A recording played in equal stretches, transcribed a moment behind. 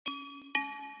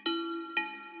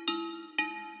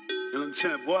Ill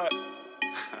intent, what?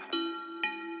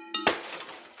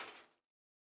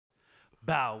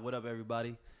 Bow, what up,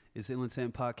 everybody? It's Ill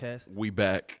Intent Podcast. We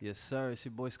back. Yes, sir. It's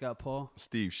your boy Scott Paul.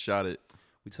 Steve shot it.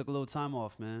 We took a little time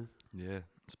off, man. Yeah,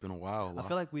 it's been a while. I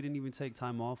feel like we didn't even take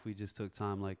time off. We just took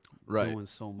time, Right. doing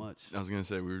so much. I was going to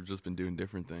say, we've just been doing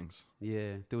different things.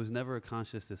 Yeah, there was never a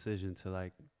conscious decision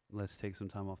to, let's take some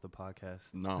time off the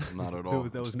podcast. No, not at all.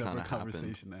 There was Just never a kinda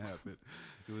conversation that happened.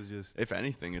 It was just, If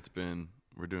anything, it's been,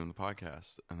 we're doing the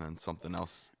podcast, and then something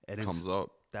else And it's- comes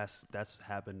up. that's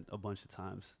happened a bunch of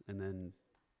times. And then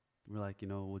we're like,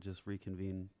 we'll just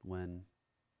reconvene when.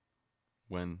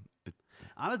 It,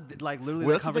 Literally, well,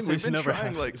 the that's the thing, we've conversation been never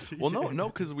trying, happened. no,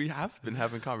 because we have been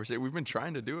having conversations. We've been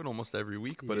trying to do it almost every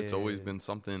week, but it's always Yeah. been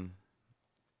something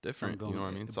different. Something You know what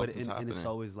I going- mean? but Something's and happening. it's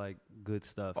always, good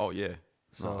stuff. Oh, yeah.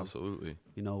 So, No, absolutely.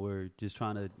 We're just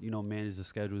trying to, manage the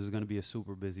schedule. It's going to be a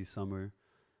super busy summer,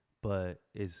 but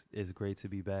it's great to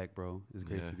be back, bro. It's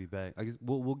great Yeah. to be back. I guess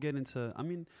we'll get into. I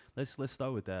mean, let's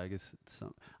start with that. I guess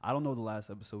I don't know the last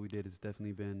episode we did. It's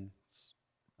definitely been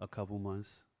a couple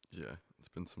months. Yeah, it's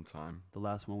been some time. The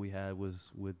last one we had was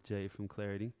with Jay from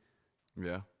Clarity,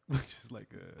 Yeah. which is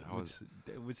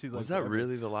which is Was like that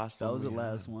really the last one? that was the we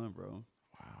last had? one, bro.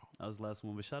 Wow. That was the last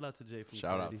one. But shout out to Jay from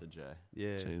Shout Clarity. out to Jay.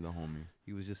 Yeah. Jay the homie.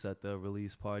 He was just at the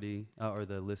release party or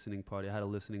the listening party. I had a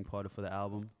listening party for the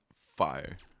album,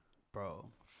 Fire. bro.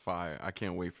 Fire. I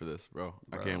can't wait for this, bro.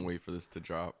 I Bro. can't wait for this to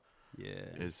drop. Yeah.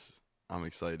 I'm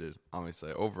excited.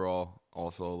 Overall,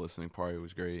 also listening party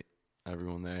was great.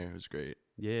 Everyone there was great.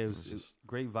 Yeah, it was was just-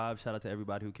 great vibe. Shout out to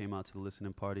everybody who came out to the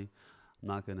listening party. I'm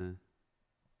not gonna.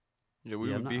 Yeah, we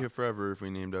Yeah, would be here forever if we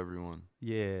named everyone.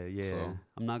 Yeah. So-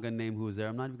 I'm not gonna name who was there.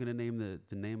 I'm not even gonna name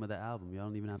the name of the album. Y'all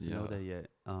don't even have to know Yeah. that yet.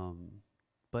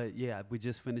 But yeah, we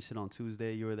just finished it on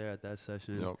Tuesday. You were there at that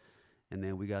session, Yep. and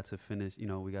then we got to finish.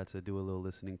 We got to do a little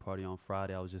listening party on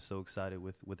Friday. I was just so excited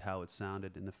with how it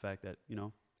sounded and the fact that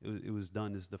it was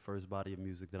done. It's the first body of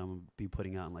music that I'm gonna be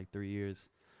putting out in 3 years.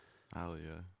 Hell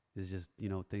yeah. It's just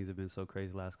things have been so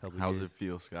crazy the last couple of How's years. it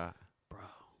feel, Scott? Bro?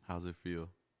 How's it feel?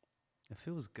 It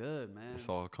feels good, man. It's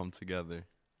all come together.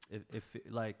 If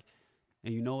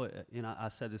I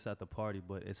said this at the party,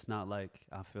 but it's not like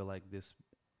I feel like this.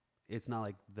 It's not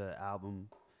like the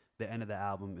end of the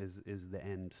album is the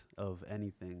end of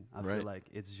anything. I Right. feel like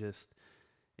it's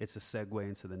a segue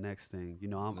into the next thing.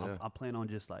 Yeah. I plan on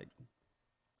just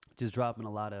dropping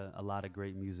a lot of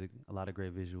great music, a lot of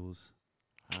great visuals.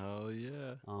 Hell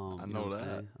yeah. I know what I'm that.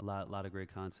 saying? A lot of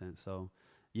great content. So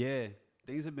yeah,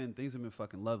 things have been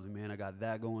fucking lovely, man. I got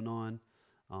that going on.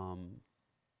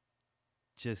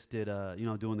 Just did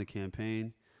doing the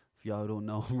campaign. If y'all don't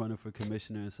know, I'm running for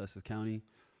commissioner in Sussex County.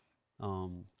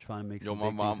 Trying to make some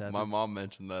big things happen. My mom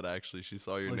mentioned that actually. She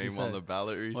saw your What'd she name on say? the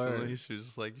ballot recently. Word. She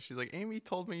was just she's like, Amy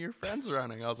told me your friend's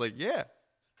running. I was like, yeah.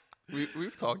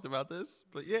 We've talked about this,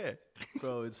 but yeah.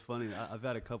 Bro, it's funny. I've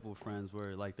had a couple of friends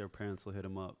where their parents will hit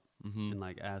them up and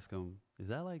ask them, "Is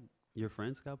that your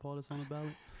friend Scott Paul that's on the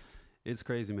ballot?" It's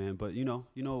crazy, man. But you know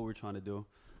what we're trying to do.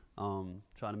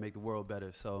 Trying to make the world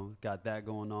better. So got that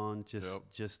going on.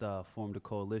 Just formed a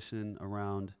coalition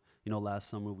around. Last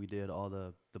summer we did all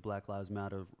the Black Lives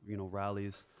Matter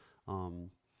rallies. And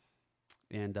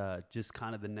just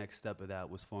kind of the next step of that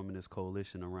was forming this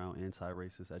coalition around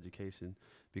anti-racist education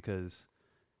because,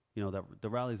 the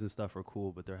rallies and stuff are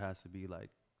cool, but there has to be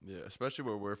Yeah, especially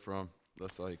where we're from.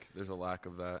 That's there's a lack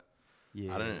of that.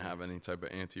 yeah. I didn't have any type of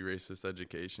anti-racist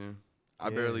education. I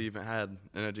Yeah. barely even had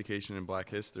an education in Black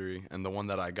history, and the one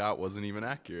that I got wasn't even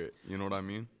accurate. You know what I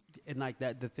mean? And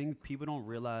the thing people don't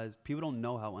realize, people don't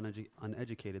know how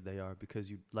uneducated they are because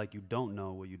you don't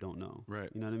know what you don't know. Right.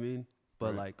 You know what I mean?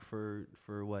 But Right. for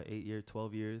what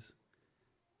 12 years,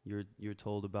 you're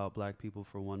told about black people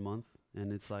for 1 month,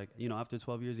 and it's after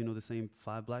 12 years you know the same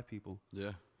 5 black people.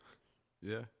 Yeah.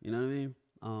 Yeah. You know what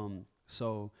I mean?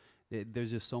 So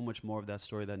there's just so much more of that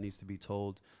story that needs to be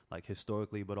told,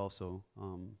 historically, but also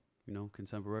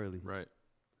contemporarily. Right.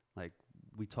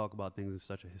 We talk about things in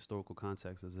such a historical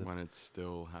context as if When it's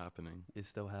still happening. it's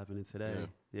still happening today.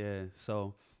 Yeah.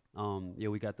 So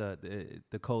we got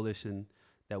the coalition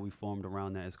that we formed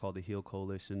around that is called the HEAL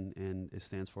Coalition, and it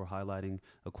stands for highlighting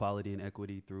equality and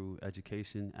equity through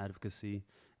education, advocacy,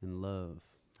 and love.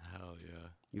 Hell yeah.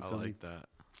 You I feel me? like that.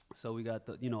 So we got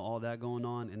all that going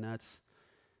on, and that's,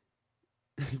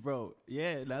 bro,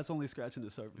 yeah, that's only scratching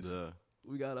the surface. Yeah.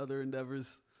 We got other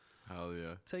endeavors Hell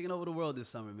yeah. taking over the world this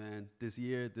summer, man. This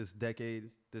year, this decade,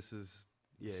 it's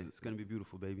going to be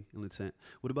beautiful, baby. Ill Intent.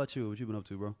 What about you? What you been up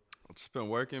to, bro? I've just been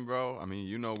working, bro. I mean,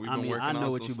 we've been working I know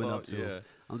on what some you've been up stuff. to. Yeah.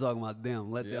 I'm talking about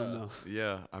them. Let them know.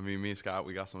 Yeah. I mean, me and Scott,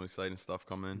 we got some exciting stuff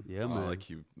coming. Yeah, man. Like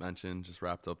you mentioned, just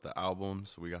wrapped up the album,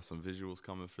 so we got some visuals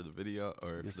coming for the video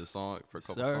or for the song, for a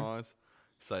couple songs.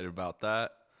 Excited about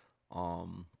that.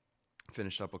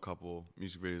 Finished up a couple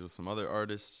music videos with some other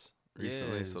artists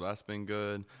recently, so that's been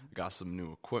good. Got some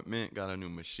new equipment, got a new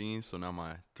machine, so now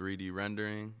my 3D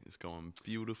rendering is going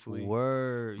beautifully.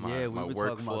 Word. We've been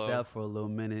talking about that for a little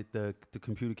minute. The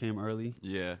computer came early.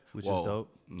 Yeah. Which is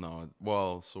dope. No,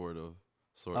 well, sort of.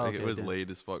 Oh, okay, it was late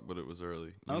as fuck, but it was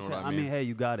early. You know what I mean, hey,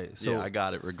 you got it. So yeah, I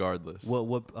got it regardless.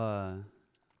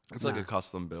 It's like a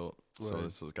custom built, so Word.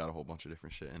 this has got a whole bunch of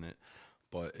different shit in it.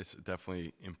 But it's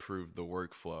definitely improved the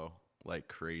workflow like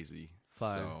crazy.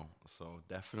 Fire. So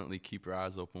definitely keep your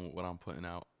eyes open with what I'm putting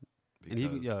out. And he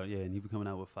be coming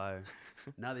out with fire.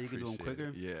 Now that you can do them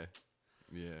quicker. Yeah.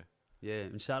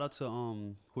 And shout out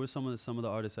to who are some of the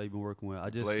artists that you've been working with? I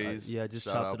just Blaze.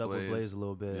 chopped it up Blaze. with Blaze a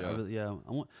little bit. Yeah.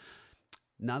 I want.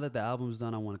 Now that the album's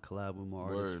done, I want to collab with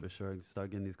more artists for sure.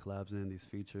 Start getting these collabs in, these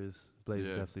features. Blaze is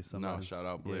definitely somebody. No, shout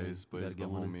out Blaze. Yeah, Blaze the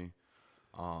homie.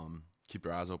 Keep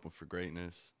your eyes open for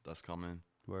greatness. That's coming.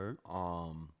 Word.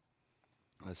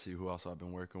 Let's see who else I've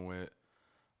been working with.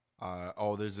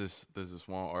 There's this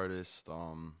one artist.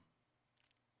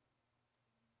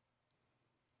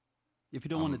 If you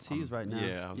don't want to tease right now,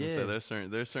 I was gonna say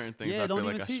there's certain things I don't feel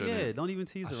even like I shouldn't. Yeah, don't even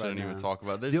tease it right now. I shouldn't even talk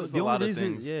about. There's just a lot of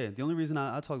things. Yeah, the only reason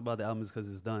I talk about the album is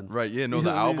because it's done. Right. Yeah. No,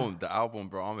 the album,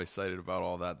 bro. I'm excited about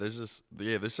all that.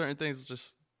 There's certain things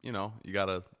just you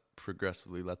gotta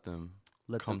progressively let them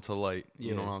come to light.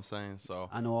 You know what I'm saying? So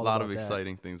I know a lot of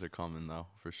exciting things are coming though,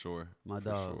 for sure. My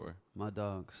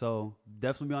dog. So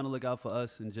definitely be on the lookout for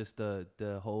us and just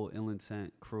the whole Ill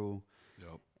Intent crew.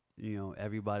 Yep.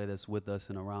 Everybody that's with us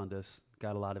and around us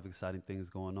got a lot of exciting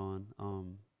things going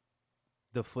on.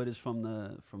 The footage from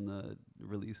the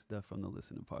release stuff from the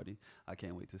listening party, I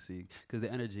can't wait to see because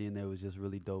the energy in there was just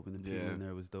really dope and the people in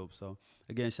there was dope. So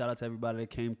again, shout out to everybody that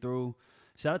came through.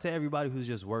 Shout out to everybody who's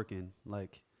just working.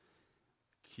 Like,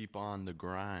 keep on the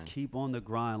grind. Keep on the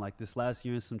grind. Like this last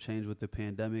year and some change with the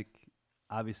pandemic,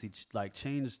 obviously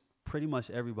changed pretty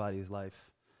much everybody's life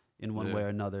in one way or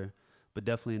another. But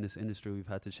definitely in this industry, we've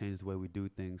had to change the way we do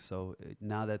things. So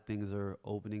now that things are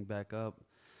opening back up,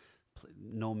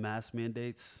 no mask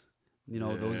mandates,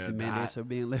 those mandates are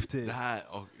being lifted.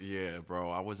 Bro.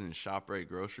 I was in ShopRite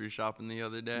grocery shopping the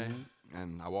other day,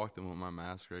 and I walked in with my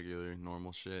mask, regular,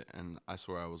 normal shit, and I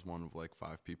swear I was one of like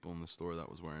 5 people in the store that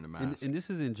was wearing a mask. And this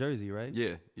is in Jersey, right?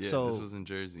 Yeah, so, this was in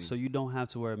Jersey. So you don't have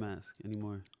to wear a mask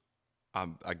anymore?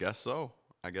 I guess so.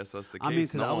 I guess that's the case. I mean,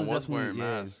 no one was wearing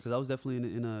masks. Because I was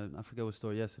definitely in a, I forget what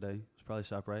store yesterday. It's probably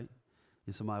ShopRite.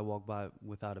 And somebody walked by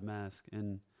without a mask.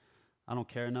 And I don't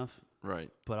care enough.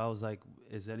 Right. But I was like,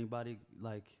 is anybody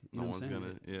like, no one's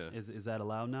gonna, Is that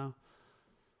allowed now?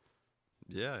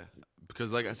 Yeah.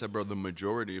 Because like I said, bro, the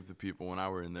majority of the people when I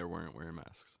were in there weren't wearing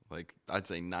masks. Like, I'd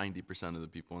say 90% of the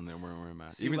people in there weren't wearing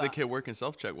masks. Even the kid working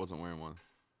self-check wasn't wearing one.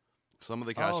 Some of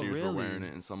the cashiers were wearing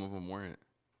it and some of them weren't.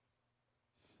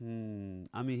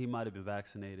 I mean, he might have been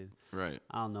vaccinated. Right.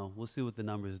 I don't know. We'll see what the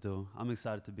numbers do. I'm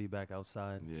excited to be back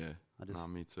outside. Yeah.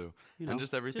 Me too. And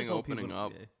just everything opening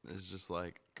up is just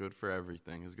like good for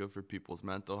everything. It's good for people's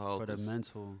mental health. For the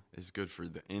mental. It's good for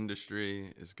the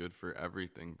industry. It's good for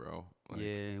everything, bro. Like,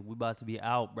 we about to be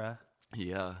out, bruh.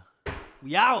 Yeah.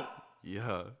 We out.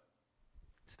 Yeah.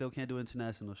 Still can't do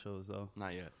international shows though.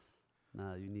 Not yet.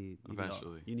 Nah, you need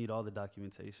eventually. You need all the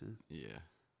documentation. Yeah.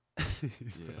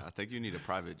 Yeah, I think you need a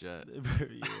private jet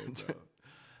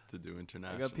to do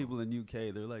international. I got people in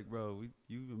UK. They're like, bro,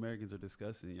 you Americans are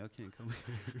disgusting. Y'all can't come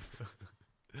here.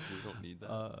 We don't need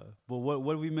that. But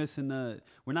what are we missing?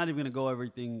 We're not even gonna go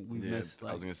everything we missed.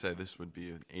 I was gonna say this would be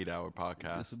an 8-hour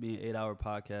podcast. This would be an 8-hour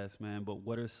podcast, man. But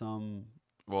what are some?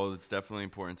 Well, it's definitely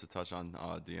important to touch on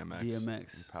DMX.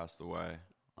 DMX he passed away.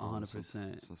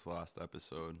 100% since the last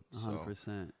episode.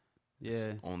 100%. Yeah.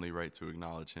 It's only right to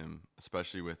acknowledge him,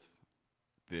 especially with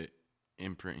the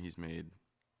imprint he's made.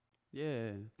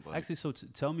 Yeah. Actually, so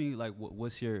tell me, like,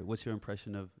 what's your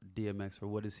impression of DMX, or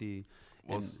what is he?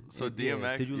 Well,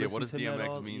 DMX. What does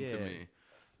DMX mean to me?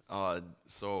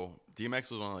 So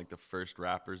DMX was one of like the first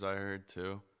rappers I heard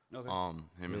too. Okay.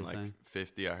 Him and like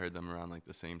 50, I heard them around like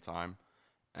the same time,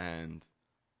 and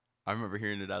I remember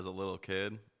hearing it as a little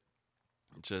kid.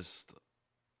 Just,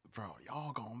 bro,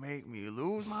 y'all gonna make me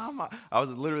lose my mind. I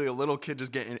was literally a little kid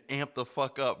just getting amped the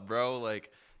fuck up, bro. Like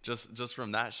just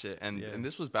from that shit. And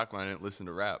this was back when I didn't listen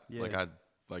to rap. Yeah.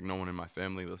 Like no one in my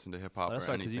family listened to hip hop or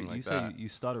anything like that. You said you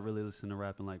started really listening to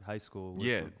rap in like high school. With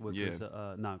you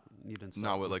didn't.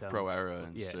 Not with like Pro Era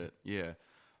and shit. Yeah.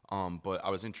 But I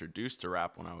was introduced to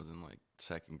rap when I was in like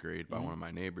second grade by one of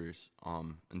my neighbors.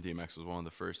 And DMX was one of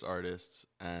the first artists.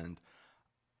 And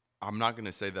I'm not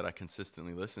gonna say that I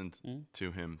consistently listened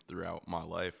to him throughout my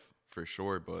life for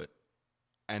sure, but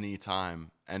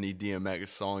anytime any DMX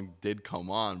song did come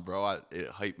on, bro, it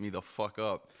hyped me the fuck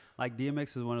up. Like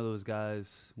DMX is one of those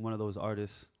guys, one of those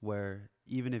artists where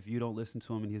even if you don't listen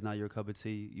to him and he's not your cup of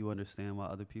tea, you understand why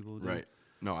other people do. Right.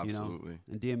 No, absolutely.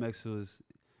 You know? And DMX was,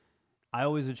 I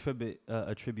always attribute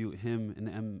him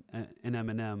and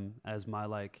Eminem as my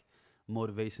like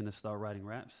motivation to start writing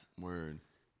raps. Word.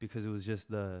 Because it was just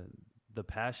the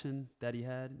passion that he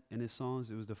had in his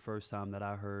songs. It was the first time that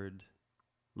I heard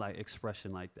like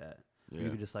expression like that. Yeah. You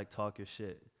could just like talk your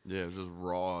shit. Yeah, it was just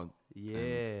raw. Yeah,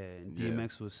 and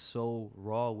DMX was so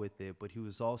raw with it, but he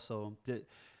was also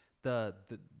the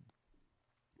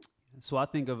so I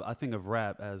think of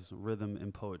rap as rhythm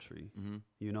and poetry.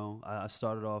 You know, I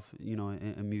started off, you know,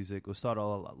 in music. It started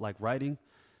all like writing.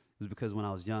 It was because when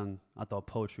I was young, I thought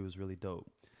poetry was really dope.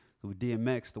 So with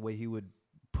DMX, the way he would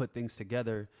put things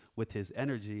together with his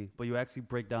energy, but you actually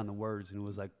break down the words and it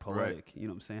was like poetic. Right. You know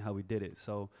what I'm saying? How he did it.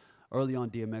 So early on,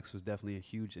 DMX was definitely a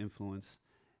huge influence.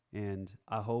 And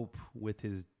I hope with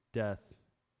his death,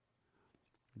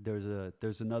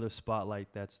 there's another spotlight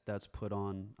that's put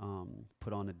on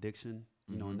addiction,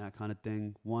 you know, and that kind of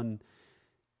thing. One,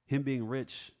 him being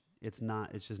rich, it's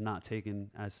just not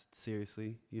taken as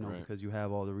seriously, you know, because you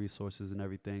have all the resources and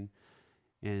everything.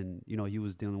 And, you know, he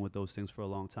was dealing with those things for a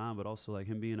long time, but also like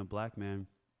him being a black man,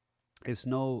 it's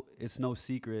no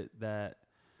secret that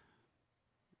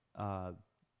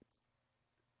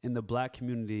in the black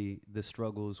community, the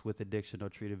struggles with addiction are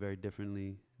treated very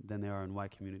differently than they are in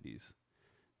white communities.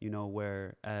 You know,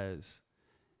 whereas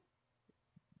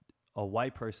a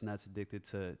white person that's addicted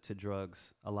to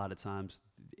drugs, a lot of times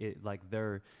it's like,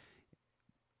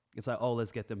 oh,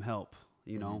 let's get them help.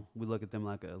 You know, we look at them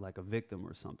like a victim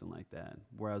or something like that.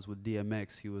 Whereas with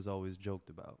DMX, he was always joked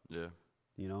about. Yeah.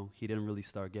 You know, he didn't really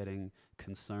start getting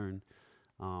concerned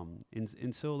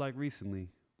until like recently.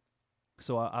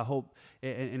 So I hope,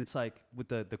 and it's like with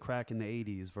the crack in the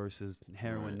 80s versus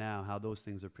heroin now, how those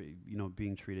things are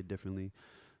being treated differently.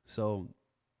 So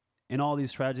in all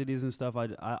these tragedies and stuff,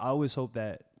 I always hope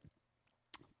that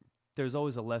there's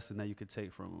always a lesson that you could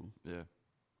take from them. Yeah.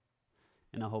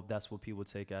 And I hope that's what people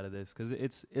take out of this, because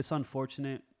it's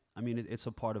unfortunate. I mean, it's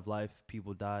a part of life.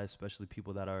 People die, especially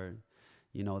people that are,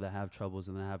 you know, that have troubles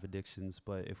and that have addictions.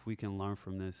 But if we can learn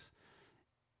from this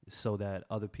so that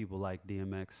other people like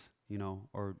DMX, you know,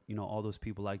 or, you know, all those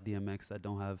people like DMX that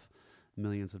don't have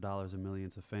millions of dollars and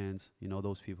millions of fans, you know,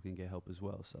 those people can get help as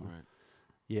well. So,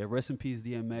 yeah, rest in peace,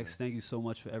 DMX. Yeah. Thank you so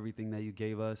much for everything that you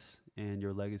gave us, and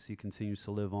your legacy continues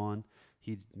to live on.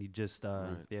 He just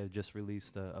just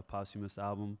released a posthumous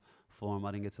album for him.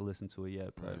 I didn't get to listen to it yet,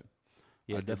 but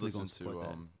yeah, I definitely did listen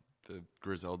to the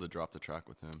Griselda dropped a track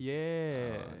with him.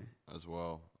 Yeah, as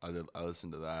well. I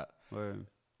listened to that. Word.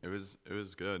 It was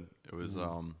good. It was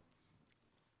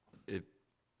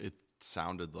it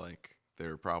sounded like they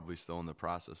were probably still in the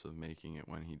process of making it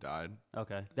when he died.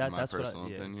 Okay, that's my personal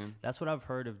opinion. That's what I've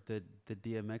heard of the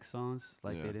DMX songs.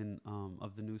 Like they didn't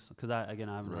of the new song, because I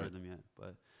haven't heard them yet,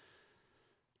 but.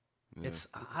 Yeah. It's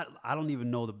I don't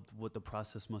even know what the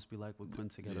process must be like with putting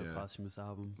together a posthumous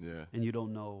album. Yeah, and you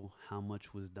don't know how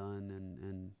much was done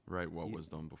and what was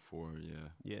done before.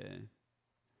 Yeah,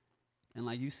 and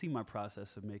like you see my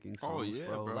process of making songs,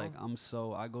 bro. Like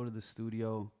I go to the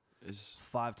studio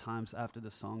 5 times after the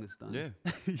song is done.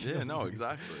 Yeah, no,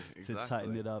 exactly. To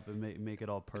tighten it up and make it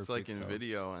all perfect. It's like in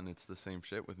video, and it's the same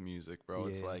shit with music, bro. Yeah.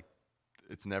 It's like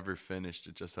it's never finished.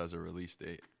 It just has a release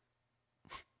date.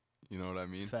 You know what I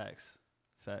mean? Facts.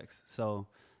 So,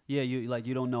 yeah,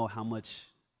 you don't know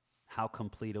how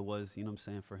complete it was, you know what I'm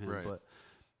saying, for him. Right. But,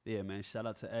 yeah, man, shout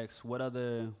out to X. What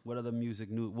other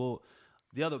music news? Well,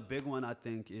 the other big one, I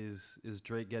think, is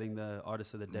Drake getting the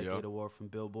Artist of the Decade award from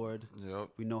Billboard. Yep.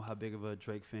 We know how big of a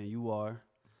Drake fan you are.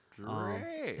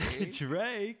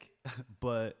 Drake.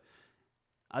 But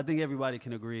I think everybody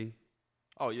can agree.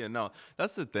 Oh, yeah, no.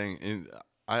 That's the thing.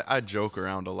 I joke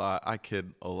around a lot. I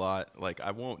kid a lot. Like,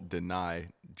 I won't deny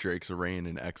Drake's reign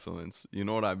in excellence. You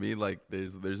know what I mean? Like,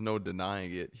 there's no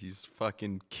denying it. He's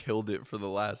fucking killed it for the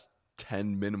last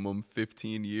 10, minimum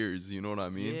 15 years. You know what I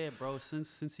mean? Yeah, bro.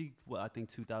 Since he, I think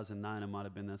 2009, it might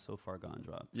have been that So Far Gone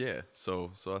drop. Yeah.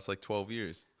 So that's like 12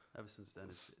 years. Ever since then,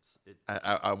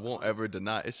 I won't ever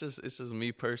deny. It's just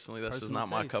me personally. That's just not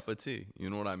my cup of tea. You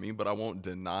know what I mean? But I won't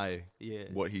deny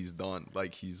what he's done.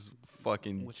 Like, he's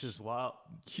fucking, which is wild,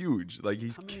 huge. Like,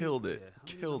 he's killed it,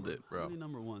 bro. How many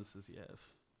number ones does he have?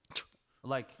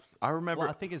 Like, I remember. well,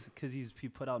 I think it's because he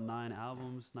put out 9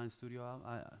 albums, 9 studio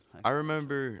albums. I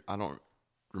remember. I don't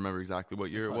remember exactly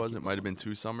what year it was. It might have been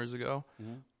 2 summers ago.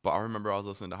 Mm-hmm. But I remember I was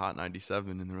listening to Hot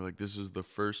 97, and they were like, "This is the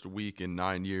first week in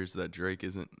 9 years that Drake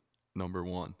isn't number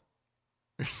 1."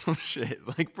 Or some shit.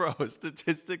 Like, bro, a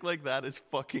statistic like that is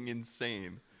fucking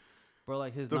insane. Bro,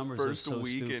 like his The numbers first are so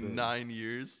week stupid. in 9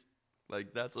 years,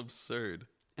 like that's absurd.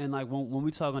 And like when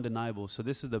we talk Undeniable, so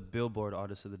this is the Billboard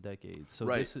Artist of the Decade. So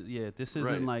Right. this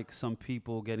isn't like some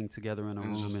people getting together in a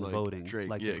And it's room just and like voting Drake.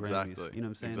 like Yeah, the Grammys. exactly. You know what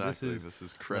I'm saying? Exactly. This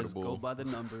is credible. Let's go by the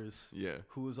numbers. Yeah.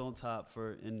 Who was on top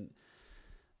for? And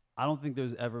I don't think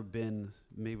there's ever been,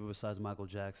 maybe besides Michael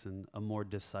Jackson, a more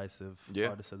decisive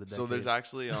artist of the decade. So there's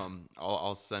actually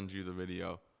I'll send you the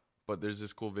video. But there's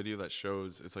this cool video that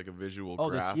shows it's like a visual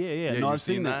graph. Yeah. No, you've I've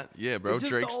seen that. Yeah, bro. It's just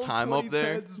Drake's the old time up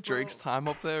there. 2010s, bro. Drake's time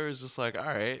up there is just like, all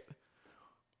right.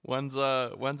 When's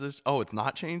this? Oh, it's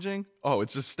not changing. Oh,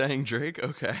 it's just staying Drake.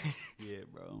 Okay. Yeah,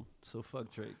 bro. So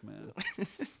fuck Drake, man.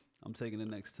 I'm taking the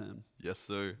next 10. Yes,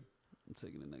 sir. I'm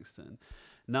taking the next 10.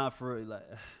 Nah, for real, like.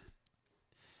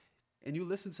 And you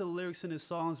listen to the lyrics in his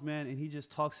songs, man, and he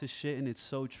just talks his shit, and it's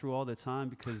so true all the time.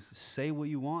 Because say what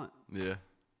you want. Yeah.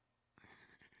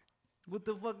 What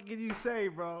the fuck can you say,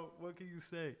 bro? What can you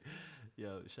say?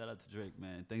 Yo, shout out to Drake,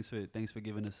 man. Thanks for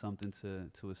giving us something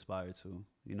to aspire to.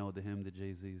 You know, the him, the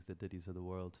Jay-Z's, the Diddy's of the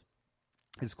world.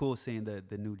 It's cool seeing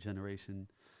the new generation.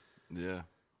 Yeah.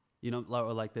 You know,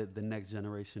 or like the next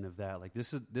generation of that. Like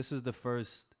this is the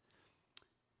first,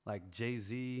 like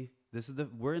Jay-Z.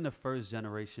 We're in the first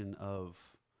generation of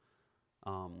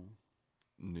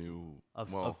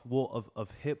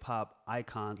hip hop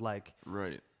icon. Like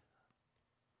right.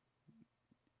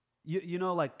 You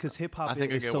know, like, because hip-hop I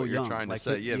think is I get so what you're young. trying to like,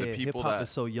 say. Yeah, the people hip-hop that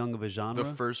is so young of a genre.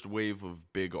 The first wave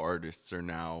of big artists are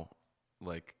now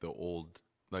like the old,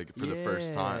 like for the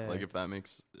first time. Like if that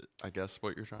makes, I guess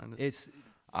what you're trying to.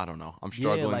 I don't know. I'm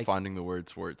struggling like, finding the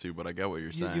words for it too, but I get what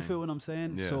you're saying. You feel what I'm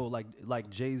saying? Yeah. So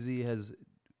like Jay-Z has,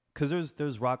 because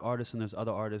there's rock artists and there's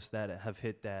other artists that have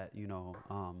hit that, you know,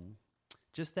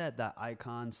 just that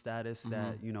icon status,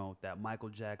 that, you know, that Michael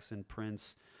Jackson,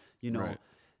 Prince, you know. Right.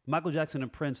 Michael Jackson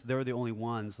and Prince, they're the only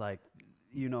ones, like,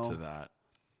 you know. To that.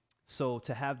 So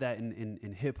to have that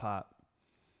in hip-hop,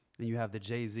 and you have the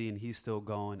Jay-Z, and he's still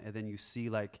going, and then you see,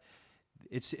 like,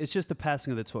 it's just the passing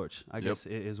of the torch, I guess,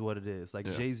 is what it is.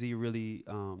 Like, Jay-Z really,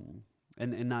 and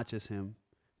not just him,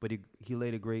 but he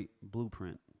laid a great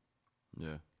blueprint.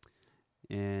 Yeah.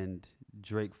 And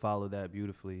Drake followed that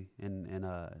beautifully. And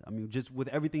I mean, just with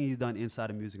everything he's done inside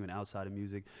of music and outside of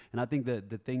music. And I think that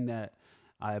the thing that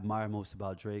I admire most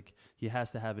about Drake, he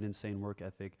has to have an insane work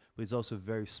ethic, but he's also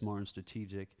very smart and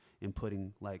strategic in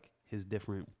putting like his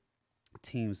different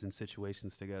teams and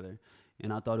situations together.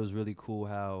 And I thought it was really cool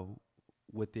how,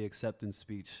 with the acceptance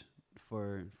speech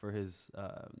for his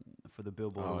for the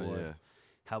Billboard Award,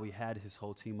 how he had his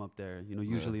whole team up there. You know,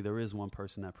 usually there is one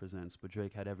person that presents, but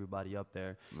Drake had everybody up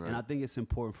there. Right. And I think it's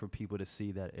important for people to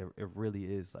see that it really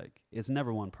is like, it's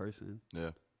never one person. Yeah.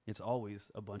 It's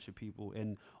always a bunch of people.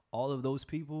 And all of those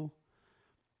people,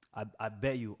 I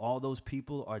bet you all those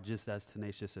people are just as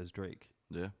tenacious as Drake.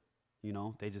 Yeah. You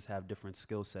know, they just have different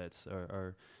skill sets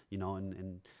or you know,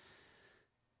 and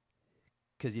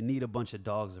because you need a bunch of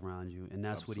dogs around you, and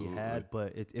that's Absolutely. What he had.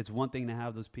 But it's one thing to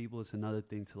have those people. It's another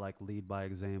thing to like lead by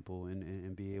example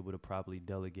and be able to properly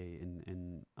delegate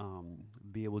and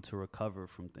be able to recover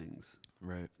from things.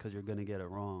 Right. Because you're gonna get it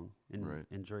wrong.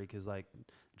 And Drake is like,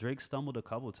 Drake stumbled a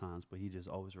couple times, but he just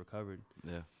always recovered.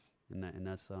 Yeah. And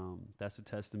that's a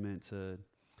testament to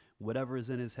whatever is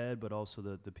in his head, but also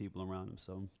the people around him.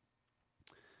 So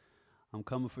I'm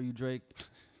coming for you, Drake.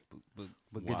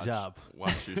 But good job.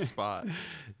 Watch your spot.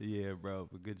 Yeah, bro.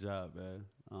 But good job, man.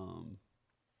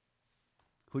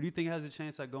 Who do you think has a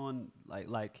chance at going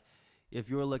like if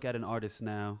you were to look at an artist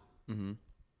now, who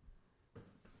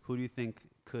do you think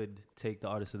could take the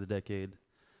artist of the decade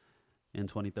in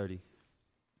 2030?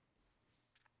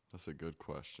 That's a good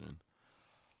question.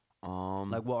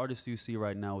 Like what artists do you see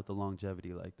right now with the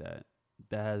longevity like that?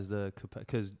 That has the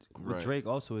because with Drake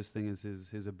also his thing is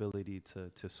his ability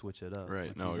to switch it up. Right.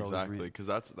 Like no, exactly. Because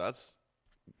that's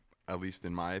at least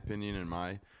in my opinion and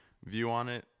my view on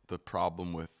it, the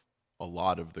problem with a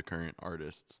lot of the current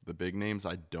artists. The big names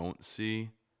I don't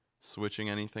see switching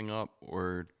anything up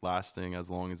or lasting as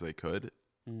long as they could.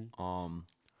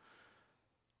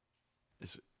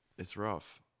 It's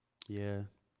rough. Yeah.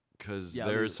 Because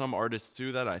there are some artists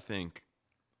too that I think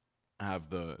have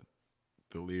the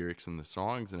lyrics and the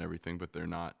songs and everything, but they're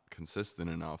not consistent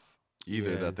enough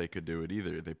either that they could do it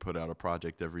either. They put out a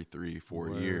project every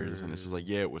 3-4 years, and it's just like,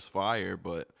 it was fire,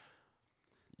 but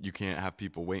you can't have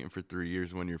people waiting for 3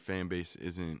 years when your fan base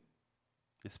isn't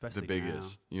Especially the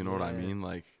biggest. now. You know what I mean?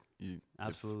 Like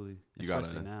Absolutely. you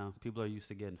Especially gotta, now. People are used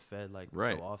to getting fed like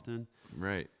right, so often.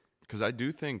 right. Because I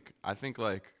think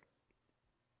like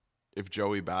if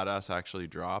Joey Badass actually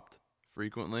dropped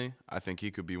frequently, I think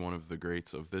he could be one of the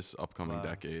greats of this upcoming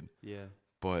decade. Yeah.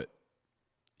 But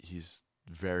he's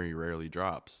very rarely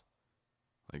drops.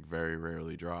 Like very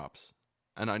rarely drops.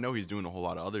 And I know he's doing a whole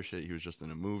lot of other shit. He was just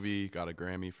in a movie, got a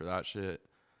Grammy for that shit.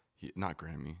 Not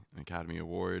Grammy, an Academy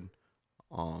Award.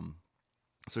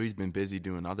 So he's been busy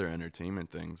doing other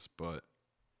entertainment things, but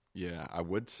yeah, I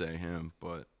would say him,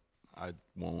 but I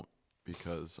won't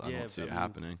because I don't see it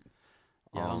happening.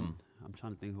 Yeah, I'm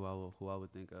trying to think who I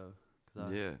would think of.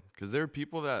 Because there are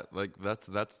people that like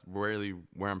that's really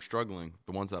where I'm struggling.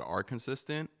 The ones that are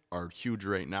consistent are huge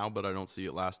right now, but I don't see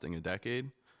it lasting a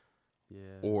decade.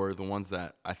 Yeah. Or the ones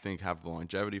that I think have the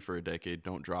longevity for a decade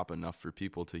don't drop enough for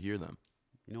people to hear them.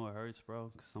 You know what hurts,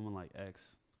 bro? Because someone like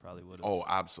X probably would have. Oh,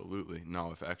 absolutely.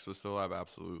 No, if X was still alive,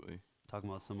 absolutely. Talking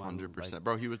about somebody 100%. Like,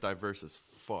 bro, he was diverse as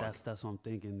fuck. That's what I'm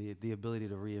thinking. The ability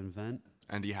to reinvent.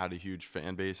 And he had a huge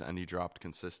fan base, and he dropped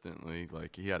consistently.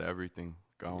 Like, he had everything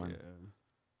going.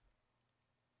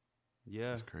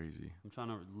 Yeah. It's crazy. I'm trying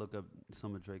to look up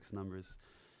some of Drake's numbers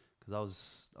because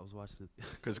I was watching it.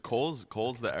 Because Cole's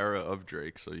the era of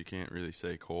Drake, so you can't really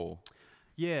say Cole.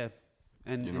 Yeah,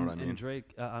 and you know what I mean? And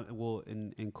Drake,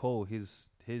 in Cole, his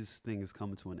thing is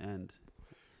coming to an end.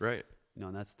 Right. You know,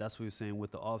 and that's what we were saying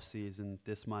with the off season.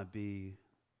 This might be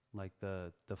like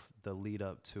the lead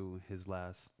up to his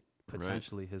last.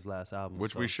 Potentially his last album,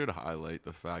 which we should highlight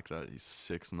the fact that he's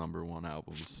 6 #1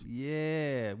 albums.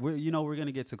 Yeah, we're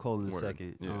gonna get to Cole in a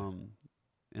second. Yeah.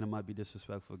 And it might be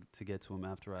disrespectful to get to him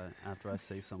after I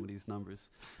say some of these numbers.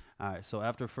 All right, so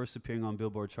after first appearing on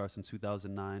Billboard charts in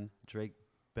 2009, Drake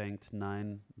banked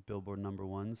 9 Billboard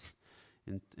 #1s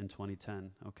in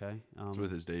 2010. Okay, it's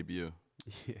with his debut.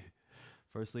 Yeah,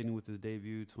 first leading with his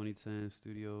debut 2010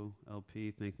 studio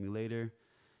LP "Thank Me Later,"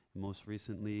 and most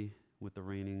recently with the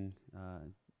reigning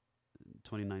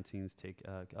 2019's Take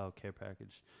Care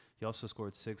Package. He also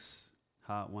scored 6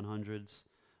 Hot 100s,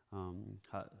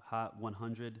 Hot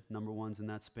 100 #1s in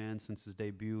that span. Since his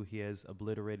debut, he has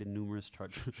obliterated numerous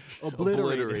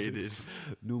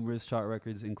numerous chart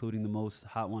records, including the most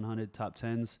Hot 100 top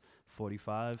 10s,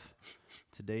 45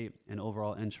 to date, and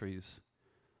overall entries,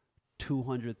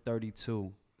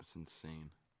 232. That's insane.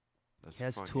 He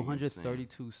has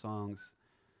 232 insane. Songs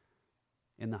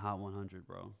in the Hot 100,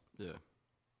 bro. Yeah,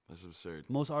 that's absurd.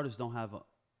 Most artists don't have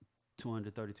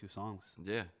 232 songs.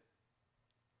 Yeah.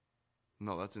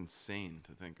 No, that's insane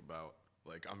to think about.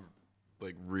 Like, I'm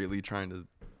like really trying to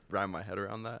wrap my head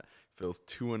around that. Feels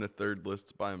 2 1/3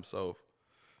 lists by himself.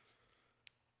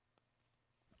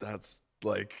 That's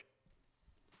like,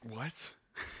 what?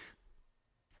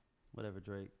 Whatever,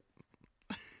 Drake.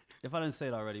 If I didn't say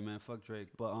it already, man, fuck Drake.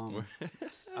 But all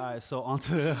right, so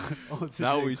onto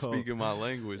now J. we Cole. speaking my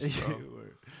language, bro.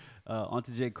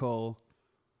 Onto J. Cole.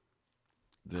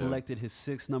 Yeah. Collected his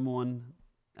 6th #1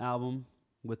 album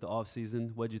with the Off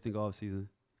Season. What did you think of Off Season?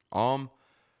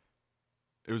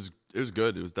 It was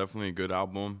good. It was definitely a good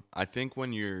album. I think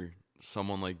when you're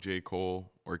someone like J.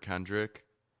 Cole or Kendrick,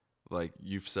 like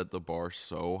you've set the bar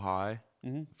so high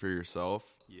for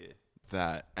yourself. Yeah.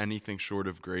 That anything short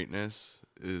of greatness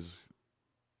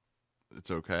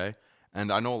it's okay.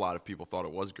 And I know a lot of people thought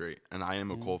it was great, and I am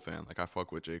a Cole fan. Like, I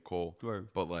fuck with J. Cole,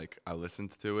 but like I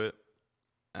listened to it,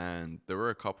 and there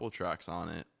were a couple tracks on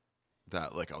it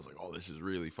that like I was like, oh, this is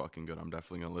really fucking good. I'm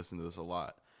definitely gonna listen to this a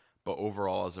lot. But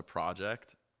overall, as a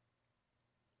project,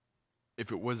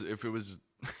 if it was,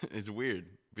 it's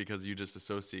weird because you just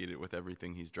associate it with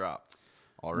everything he's dropped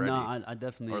already. No, I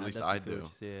definitely, or at least I do.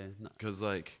 Yeah,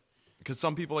 because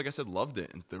some people, like I said, loved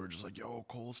it, and they were just like, "Yo,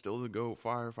 Cole's still the GOAT,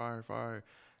 fire, fire, fire."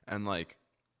 And like,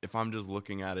 if I'm just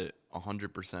looking at it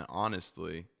 100%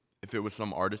 honestly, if it was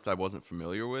some artist I wasn't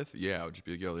familiar with, yeah, I would just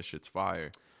be like, "Yo, this shit's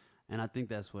fire." And I think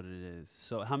that's what it is.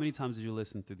 So, how many times did you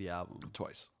listen through the album?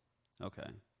 Twice. Okay,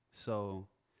 so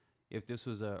if this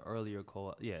was an earlier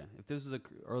Cole,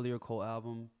 earlier Cole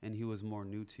album, and he was more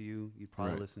new to you, you'd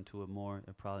probably listen to it more.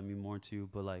 It'd probably mean more to you.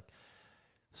 But like,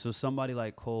 so somebody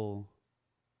like Cole.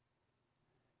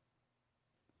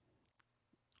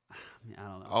 I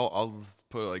don't know. I'll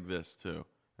put it like this too,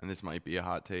 and this might be a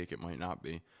hot take. It might not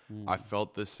be. I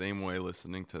felt the same way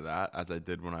listening to that as I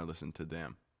did when I listened to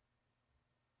Damn.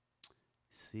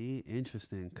 See,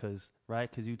 interesting, because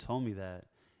you told me that,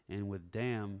 and with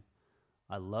Damn,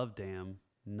 I love Damn,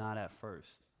 not at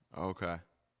first. Okay.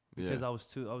 because I was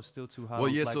still too high. Well,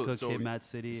 on yeah, Black Good Kid, Mad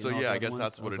City. So and all yeah, the I other guess ones.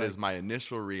 that's I what was it is. like, My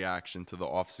initial reaction to the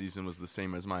off season was the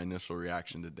same as my initial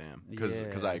reaction to Damn, because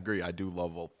Yeah. I agree, I do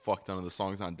love a fuck ton of the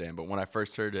songs on Damn. But when I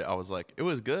first heard it, I was like, it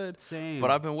was good. Same.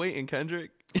 But I've been waiting,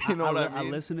 Kendrick. You know what I mean? I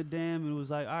listened to Damn and it was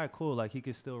like, all right, cool. Like he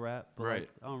could still rap, but Right. like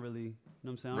I don't really, you know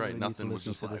what I'm saying? I don't Right, really nothing need was to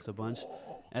listen just to like, this a bunch.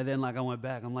 And then like I went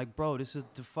back, I'm like, bro, this is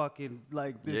the fucking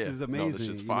like this is amazing. No, this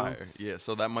shit's you know? fire. Yeah,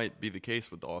 so that might be the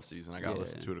case with the off season. I gotta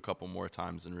listen Yeah. to it a couple more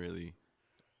times and really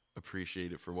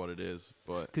appreciate it for what it is.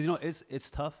 But Because you know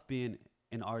it's tough being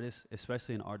an artist,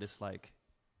 especially an artist like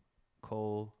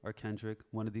Cole or Kendrick,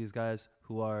 one of these guys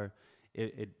who are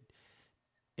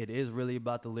it is really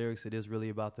about the lyrics, it is really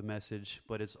about the message,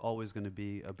 but it's always going to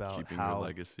be about keeping how your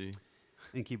legacy.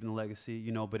 and keeping the legacy,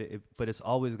 you know. But it's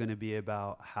always going to be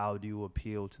about how do you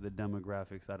appeal to the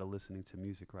demographics that are listening to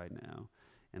music right now,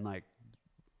 and like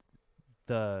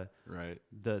the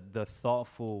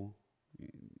thoughtful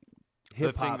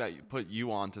hip The thing hop. that put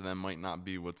you on to them might not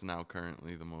be what's now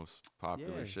currently the most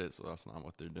popular Yeah. shit, so that's not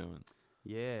what they're doing.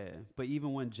 Yeah, but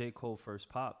even when J. Cole first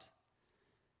popped,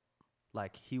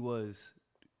 like he was,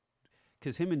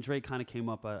 because him and Drake kind of came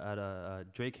up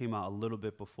Drake came out a little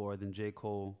bit before, then J.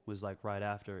 Cole was like right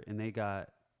after, and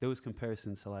there was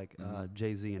comparisons to like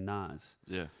Jay-Z and Nas,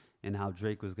 Yeah. and how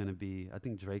Drake was gonna be. I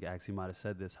think Drake actually might have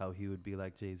said this, how he would be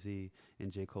like Jay-Z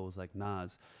and J. Cole was like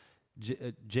Nas.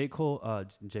 J. Cole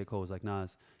was like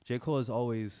Nas. J. Cole is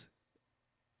always.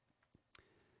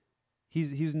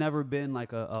 He's never been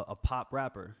like a pop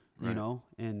rapper, you Right. know,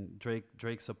 and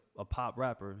Drake's a pop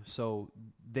rapper, so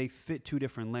they fit two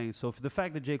different lanes. So for the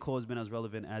fact that J. Cole has been as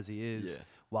relevant as he is, Yeah.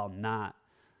 while not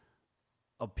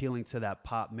appealing to that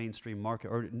pop mainstream market,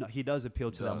 or no, he does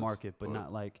appeal to that market, but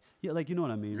not like like you know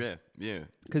what I mean? Yeah, yeah,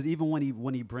 Because even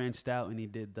when he branched out and he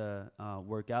did the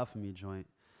Work Out For Me joint,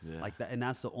 yeah. like that, and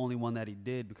that's the only one that he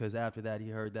did, because after that he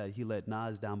heard that he let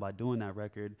Nas down by doing that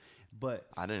record. But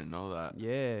I didn't know that.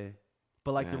 yeah,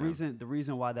 but like Damn. the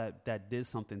reason why that did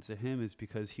something to him is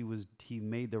because he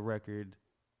made the record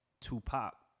to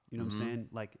pop. You know what I'm saying?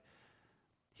 Like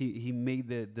he made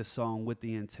the song with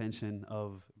the intention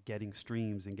of getting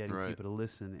streams and getting Right. people to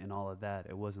listen and all of that.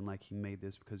 It wasn't like he made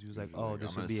this because he was like, He's oh, like,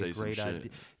 this I'm would be gonna a say some great shit.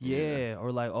 idea. Yeah. Yeah,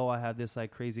 or like, oh, I have this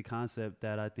like crazy concept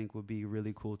that I think would be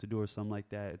really cool to do, or something like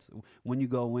that. It's when you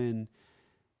go in,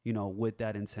 you know, with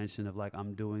that intention of like,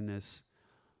 I'm doing this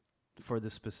for the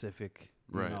specific,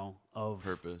 you Right. know, of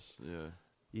Purpose, yeah.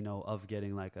 you know, of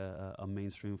getting like a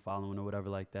mainstream following or whatever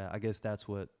like that. I guess that's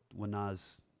why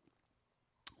Nas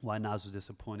was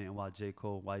disappointed, and why J.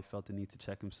 Cole, why he felt the need to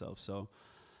check himself. So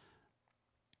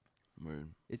Word.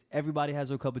 everybody has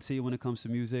their cup of tea when it comes to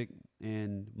music.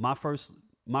 And my first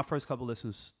couple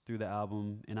listens through the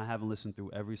album, and I haven't listened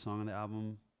through every song on the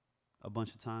album a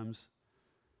bunch of times,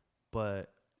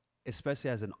 but especially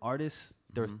as an artist,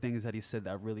 there are things that he said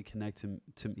that really connect to me.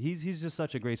 He's just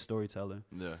such a great storyteller.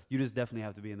 Yeah. You just definitely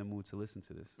have to be in the mood to listen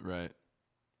to this. Right.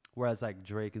 Whereas like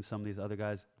Drake and some of these other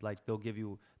guys, like they'll give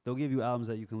you albums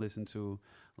that you can listen to,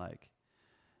 like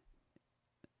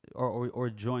or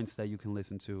joints that you can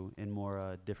listen to in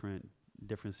more different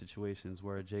situations.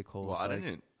 Where J. Cole, Well, I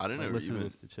didn't ever listen to even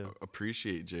this to chill.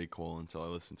 appreciate J. Cole until I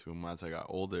listened to him as I got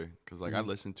older. Because like I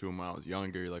listened to him when I was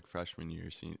younger, like freshman year,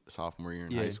 sophomore year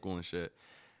in high school and shit.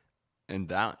 And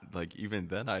that, like, even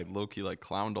then, I low-key, like,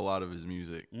 clowned a lot of his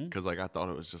music. Because, like, I thought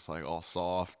it was just, like, all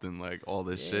soft and, like, all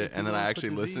this shit. And then I actually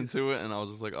listened to it, and I was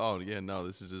just like, oh, yeah, no,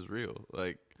 this is just real.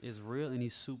 Like, it's real, and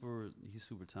he's super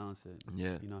talented.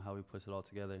 Yeah. You know, how he puts it all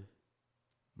together.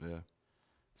 Yeah.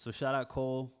 So, shout out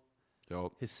Cole.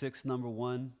 Yup. His 6th number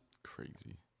 1.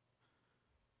 Crazy.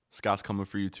 Scott's coming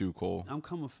for you, too, Cole. I'm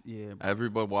coming, yeah.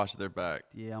 Everybody watch their back.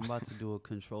 Yeah, I'm about to do a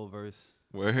control verse.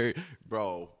 Where,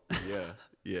 bro, yeah,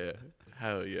 yeah.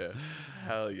 Hell yeah.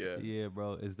 Hell yeah. Yeah,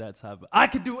 bro, it's that type of, I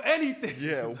can do anything.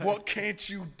 Yeah, what can't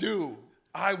you do?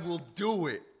 I will do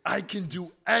it. I can do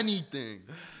anything.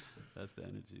 That's the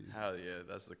energy. Hell yeah,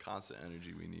 that's the constant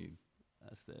energy we need.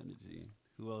 That's the energy.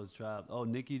 Who else dropped? Oh,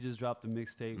 Nicki just dropped the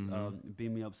mixtape,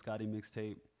 Beam Me Up Scotty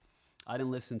mixtape. I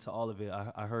didn't listen to all of it.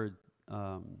 I heard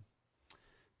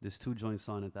there's 2 joints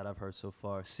on it that I've heard so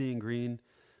far. Seeing Green.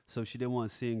 So she did one,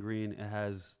 Seeing Green. It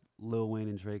has Lil Wayne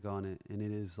and Drake on it, and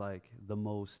it is like the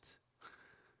most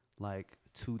like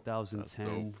 2010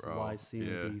 dope, bro.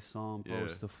 YCMB Yeah. song, bro. Yeah.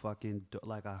 It's the fucking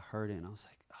like I heard it and I was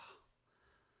like,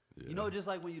 Yeah. you know, just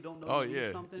like when you don't know Oh you need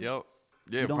yeah. something. Yep.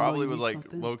 Yeah, You it don't know probably you was need like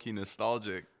something? low key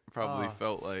nostalgic. Probably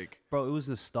felt like, Bro, it was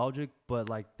nostalgic, but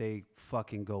like they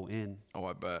fucking go in. oh,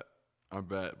 I bet,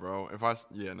 bro. I'm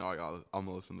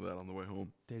gonna listen to that on the way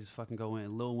home. They just fucking go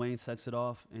in. Lil Wayne sets it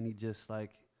off, and he just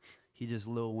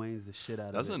Lil Wayne's the shit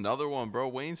out That's of it. another one, bro.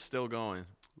 Wayne's still going.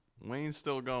 Wayne's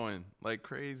still going like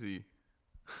crazy.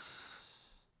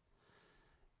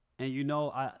 And you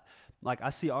know, I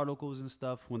see articles and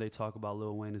stuff when they talk about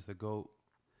Lil Wayne as the GOAT.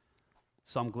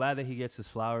 So I'm glad that he gets his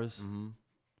flowers. Mm-hmm.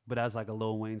 But as like a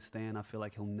Lil Wayne stan, I feel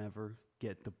like he'll never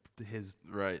get his.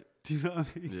 Right. Do you know what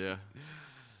I mean? Yeah.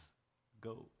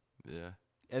 GOAT. Yeah.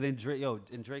 And then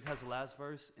Drake has the last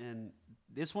verse, and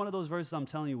it's one of those verses I'm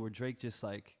telling you where Drake just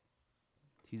like,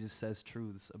 he just says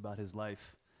truths about his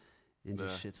life, and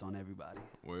just shits on everybody.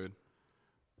 Word.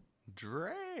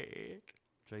 Drake.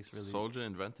 Drake's really. Soulja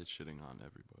invented shitting on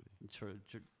everybody.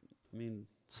 I mean,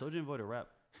 Soulja invented rap.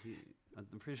 I'm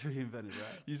pretty sure he invented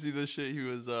rap. You see the shit he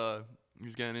was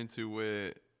getting into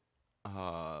with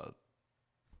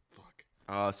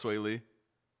Sway Lee?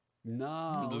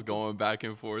 No. Just going back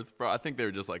and forth, bro. I think they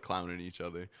were just like clowning each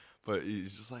other. But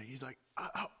he's like,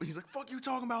 fuck you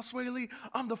talking about, Sway Lee?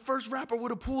 I'm the first rapper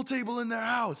with a pool table in their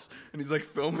house. And he's like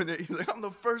filming it. He's like, I'm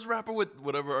the first rapper with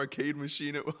whatever arcade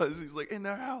machine it was. He's like, in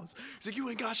their house. He's like, you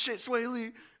ain't got shit, Sway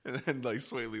Lee. And then like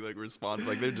Sway Lee like responded,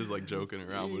 like they're just like joking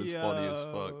around, but it's funny as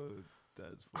fuck.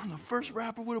 That's I'm the first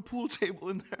rapper with a pool table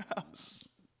in their house.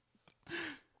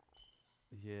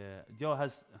 Yeah. Yo, I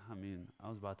was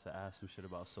about to ask some shit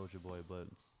about Soulja Boy, but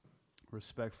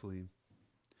respectfully,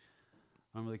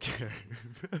 I don't really care.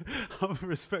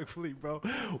 Respectfully, bro.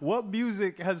 What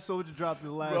music has Soulja dropped in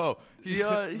the last? Bro, he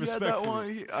had that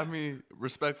one.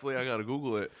 Respectfully, I gotta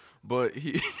Google it, but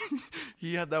he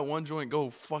had that one joint go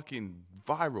fucking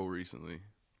viral recently.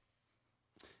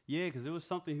 Yeah, because it was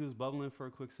something he was bubbling for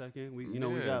a quick second. We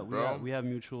have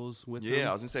mutuals with him. Yeah,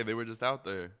 I was gonna say they were just out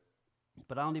there.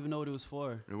 But I don't even know what it was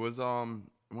for. It was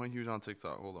went huge on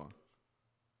TikTok. Hold on.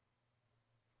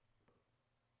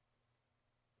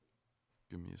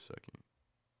 Give me a second.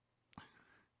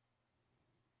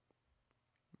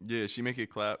 Yeah, she make it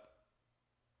clap.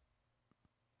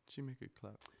 She make it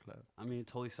clap. I mean, it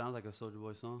totally sounds like a Soulja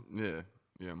Boy song.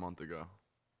 Yeah, a month ago.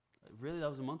 Really? That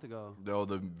was a month ago? No,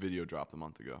 the video dropped a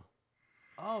month ago.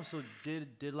 Oh, so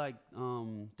did like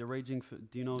the Raging?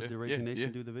 Do you know the Raging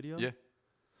Nation do the video? Yeah.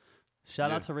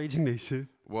 Shout out to Raging Nation.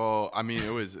 Well, I mean,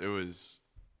 it was.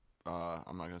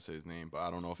 I'm not gonna say his name, but I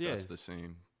don't know if that's the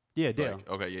same. Yeah, Dale. Like,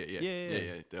 okay,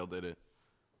 yeah. Dale did it.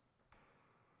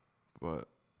 But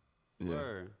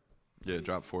yeah, yeah, it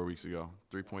dropped 4 weeks ago.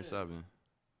 3.7.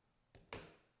 Yeah,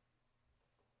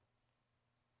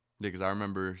 because I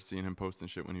remember seeing him posting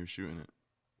shit when he was shooting it.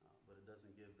 But it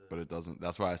doesn't give the. But it doesn't.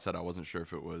 That's why I said I wasn't sure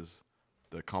if it was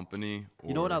the company. Or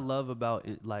you know what I love about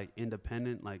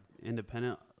independent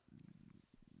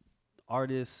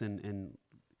artists and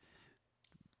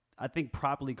I think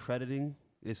properly crediting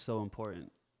is so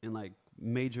important. And like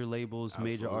major labels,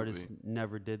 major artists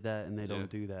never did that, and they don't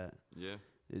do that. Yeah.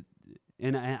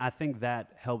 And I think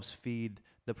that helps feed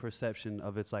the perception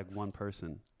of it's like one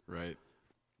person. Right.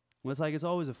 Well, it's like it's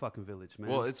always a fucking village,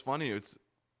 man. Well, it's funny. It's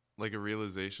like a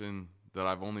realization that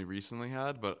I've only recently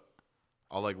had, but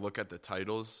I'll like look at the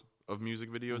titles of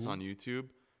music videos on YouTube,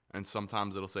 and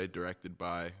sometimes it'll say directed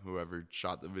by whoever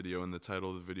shot the video in the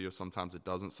title of the video. Sometimes it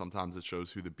doesn't. Sometimes it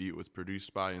shows who the beat was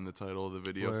produced by in the title of the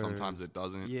video. Word. Sometimes it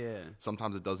doesn't. Yeah.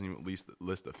 Sometimes it doesn't even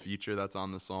list a feature that's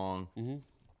on the song.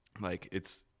 Like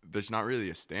there's not really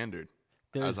a standard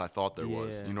as I thought there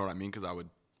was. You know what I mean? Because I would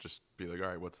just be like, all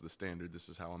right, what's the standard? This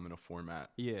is how I'm going to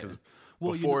format. Yeah. Because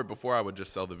Well, before I would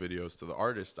just sell the videos to the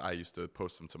artist, I used to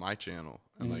post them to my channel,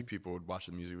 and like people would watch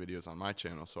the music videos on my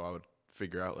channel. So I would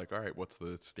figure out like, all right, what's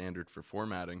the standard for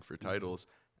formatting for titles?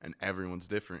 And everyone's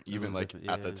different. Even like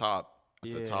at the top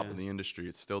of the industry,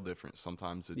 it's still different.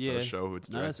 Sometimes it does show who it's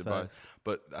directed by,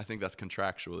 but I think that's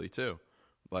contractually too.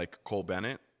 Like Cole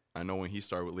Bennett, I know when he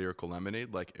started with Lyrical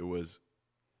Lemonade, like it was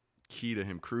key to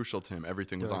him, crucial to him.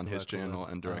 Everything was on his channel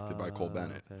and directed by Cole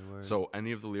Bennett. Okay, so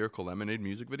any of the Lyrical Lemonade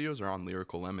music videos are on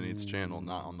Lyrical Lemonade's channel,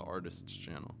 not on the artist's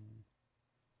channel.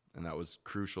 And that was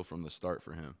crucial from the start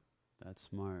for him. That's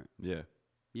smart. Yeah.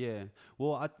 Yeah.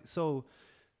 Well, so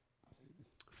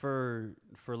for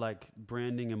like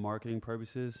branding and marketing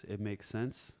purposes, it makes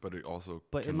sense. But it also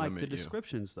But can in like limit the you.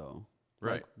 descriptions though.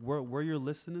 Right. Like, where you're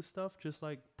listing this stuff, just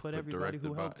like put everybody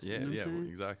who helps. Yeah, you know what I'm saying?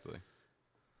 exactly.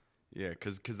 Yeah,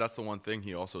 because that's the one thing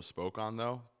he also spoke on,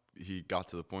 though. He got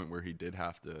to the point where he did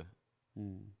have to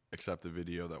accept a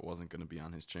video that wasn't going to be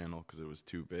on his channel because it was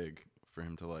too big for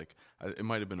him to like. It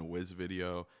might have been a Wiz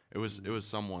video. It was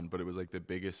someone, but it was like the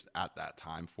biggest at that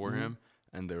time for him.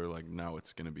 And they were like, no,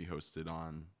 it's going to be hosted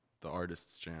on the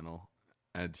artist's channel.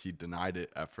 And he denied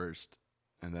it at first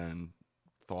and then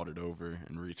thought it over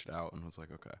and reached out and was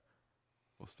like, okay,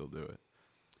 we'll still do it.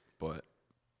 But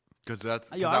because that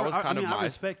was kind of my. I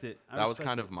respect it. That was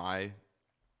kind of my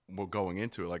going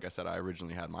into it, like I said, I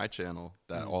originally had my channel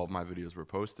that all of my videos were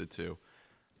posted to.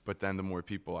 But then the more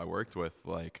people I worked with,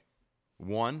 like,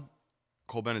 one,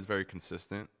 Cole Ben is very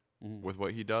consistent with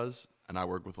what he does. And I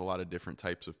work with a lot of different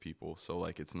types of people. So,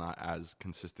 like, it's not as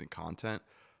consistent content.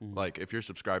 Like, if you're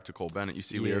subscribed to Cole Bennett, you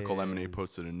see Lyrical Lemonade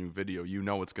posted a new video, you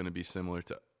know it's going to be similar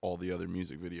to all the other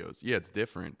music videos. Yeah, it's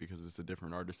different because it's a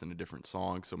different artist and a different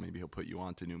song. So maybe he'll put you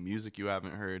on to new music you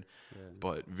haven't heard. Yeah.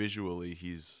 But visually,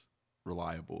 he's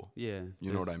reliable. Yeah.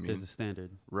 You know what I mean? There's a standard.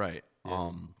 Right.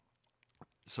 Yeah.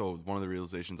 So one of the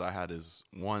realizations I had is,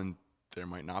 one, there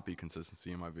might not be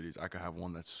consistency in my videos. I could have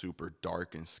one that's super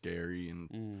dark and scary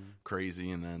and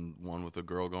crazy, and then one with a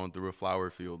girl going through a flower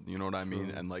field. You know what I mean?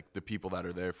 And, like, the people that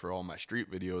are there for all my street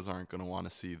videos aren't going to want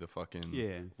to see the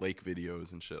fucking lake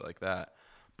videos and shit like that.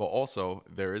 But also,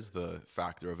 there is the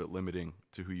factor of it limiting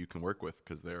to who you can work with,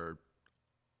 because there are,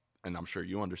 and I'm sure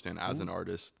you understand, as an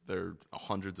artist, there are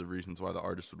hundreds of reasons why the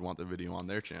artist would want the video on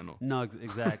their channel. No,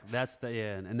 exactly. That's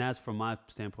and that's from my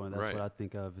standpoint. That's what I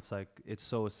think of. It's like, it's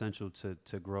so essential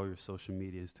to grow your social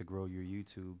medias, to grow your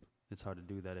YouTube. It's hard to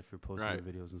do that if you're posting your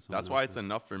videos and so. That's why it's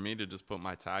enough for me to just put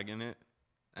my tag in it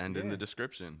and in the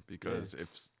description, because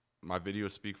if my videos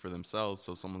speak for themselves,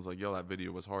 so someone's like, "Yo, that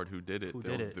video was hard. Who did it?"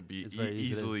 They'll be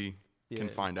easily can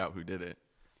find out who did it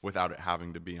without it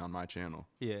having to be on my channel.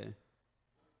 Yeah.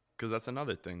 Because that's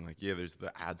another thing. Like, there's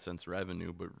the AdSense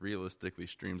revenue, but realistically,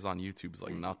 streams on YouTube is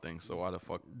like nothing. So why the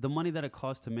fuck? The money that it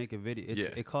costs to make a video,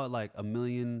 it cost like a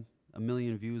million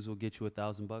views will get you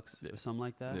 $1,000 or something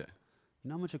like that. Yeah. You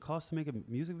know how much it costs to make a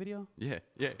music video? Yeah,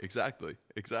 exactly.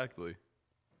 It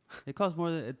costs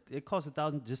more than it costs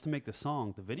 $1,000 just to make the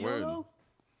song, the video though.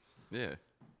 Yeah.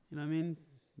 You know what I mean?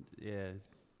 Yeah.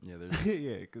 Yeah, there's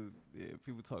because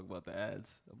people talk about the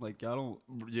ads. I'm like, y'all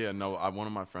don't. Yeah, no. One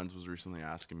of my friends was recently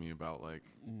asking me about, like,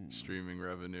 streaming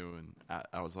revenue, and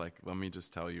I was like, let me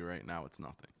just tell you right now, it's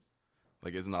nothing.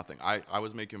 Like, it's nothing. I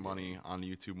was making money on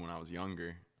YouTube when I was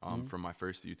younger, from my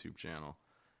first YouTube channel,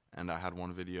 and I had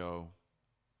one video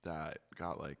that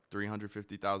got like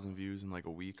 350,000 views in like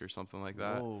a week or something like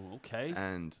that. Oh, okay.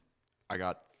 And I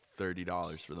got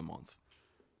 $30 for the month.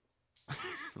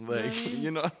 Like,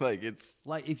 you know, like, it's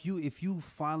like if you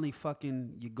finally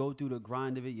you go through the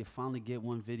grind of it, you finally get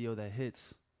one video that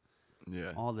hits.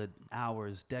 Yeah. All the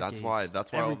hours, decades.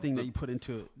 That's why everything that you put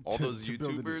into it. All those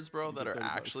YouTubers, bro, that are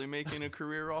actually making a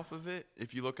career off of it.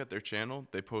 If you look at their channel,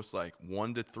 they post like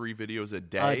 1 to 3 videos a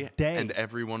day, and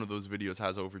every one of those videos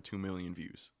has over 2 million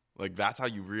views. Like, that's how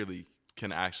you really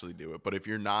can actually do it. But if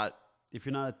you're not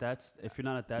at that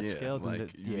scale, like, then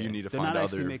you need to they're find not other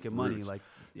actually making money. routes. Like,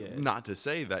 not to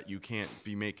say that you can't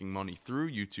be making money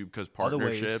through YouTube, because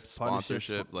partnerships,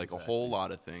 sponsorship, like a whole lot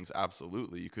of things.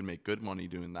 Absolutely, you could make good money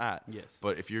doing that. Yes.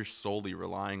 But if you're solely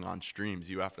relying on streams,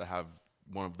 you have to have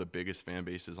one of the biggest fan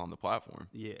bases on the platform.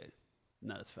 Yeah,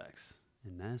 no, that's facts.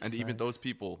 And even those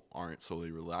people aren't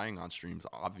solely relying on streams.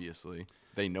 Obviously,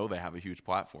 they know they have a huge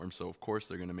platform, so of course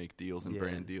they're going to make deals and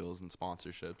brand deals and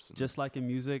sponsorships. And just like in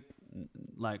music,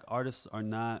 like, artists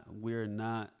we're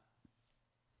not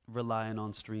relying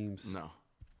on streams. No.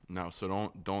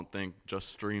 So don't think just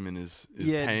streaming is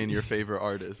paying your favorite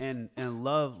artist. And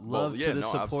love to the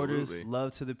supporters, absolutely.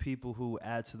 Love to the people who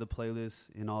add to the playlist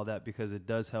and all that, because it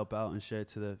does help out, and share it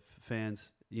to the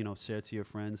fans. You know, share it to your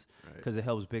friends, because it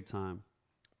helps big time.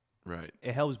 Right.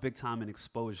 It helps big time in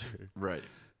exposure. Right.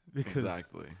 Because,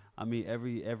 exactly. I mean,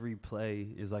 every play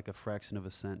is like a fraction of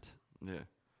a cent. Yeah.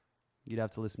 You'd have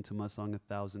to listen to my song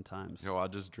 1,000 times. Yo, I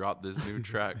just dropped this new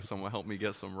track. Someone help me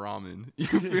get some ramen. You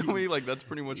feel me? Like, that's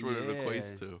pretty much what it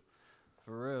equates to.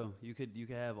 For real. You could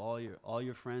have all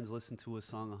your friends listen to a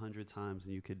song 100 times,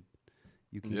 and you can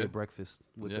get breakfast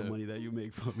with the money that you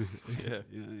make from it. Yeah.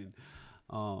 You know what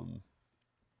I mean?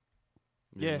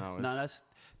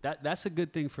 That's a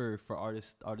good thing for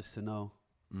artists to know.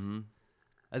 Mm-hmm.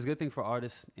 That's a good thing for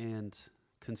artists and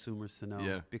consumers to know.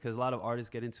 Yeah. Because a lot of artists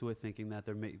get into it thinking that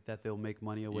they'll make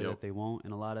money a way that they won't,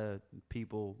 and a lot of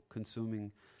people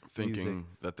thinking music,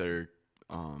 that they're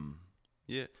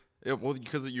well,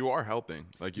 because you are helping,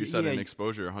 like you said, in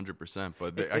exposure 100%.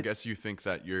 But I guess you think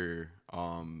that you're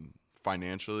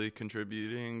financially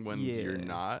contributing when you're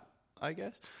not. I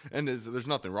guess. And there's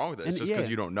nothing wrong with it. It's just because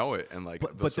you don't know it, and like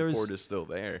the support is still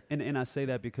there. And I say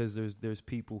that because there's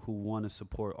people who want to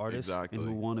support artists and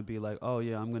who want to be like, oh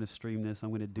yeah, I'm going to stream this, I'm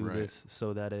going to do this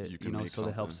so that it so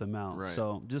that helps them out. Right.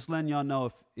 So just letting y'all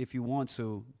know, if you want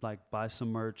to, like, buy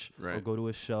some merch or go to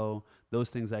a show,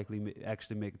 those things actually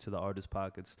make it to the artist's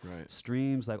pockets. Right.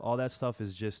 Streams, like, all that stuff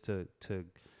is just to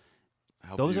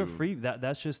help those are free.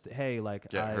 That's just, hey, like,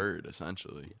 get heard,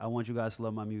 essentially. I want you guys to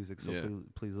love my music, so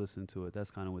please listen to it. That's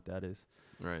kind of what that is.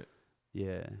 Right.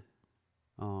 Yeah.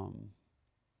 Um.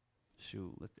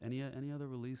 Shoot. Any other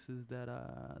releases that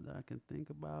I can think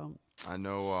about? I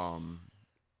know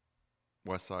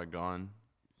West Side Gun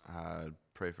had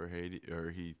Pray for Haiti,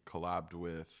 or he collabed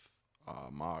with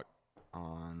Mock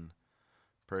on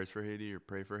Prayers for Haiti or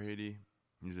Pray for Haiti.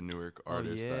 He's a Newark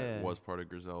artist that was part of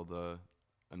Griselda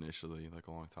initially, like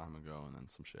a long time ago, and then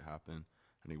some shit happened,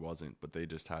 and he wasn't. But they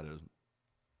just had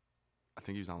I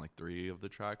think he was on like 3 of the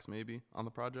tracks maybe on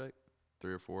the project,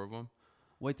 3 or 4 of them.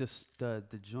 Wait, the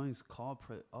joint's called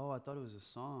I thought it was a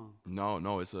song.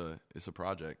 No, it's a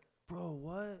project. Bro,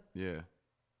 what? Yeah.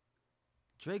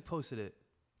 Drake posted it.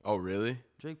 Oh, really?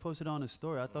 Drake posted on his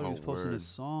story. I thought he was posting a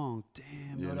song.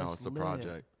 Damn, yeah, no, it's a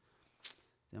project.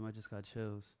 Damn, I just got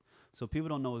chills. So people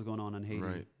don't know what's going on in Haiti,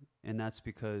 right. And that's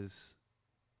because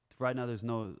right now there's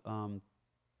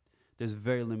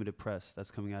very limited press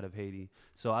that's coming out of Haiti.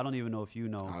 So I don't even know if you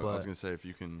know. I was gonna say, if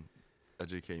you can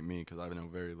educate me, because I know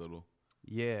very little.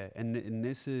 Yeah, and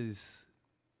this is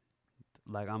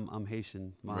like I'm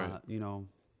Haitian.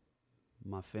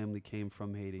 My family came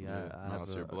from Haiti. Yeah,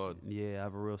 it's your blood. I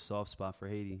have a real soft spot for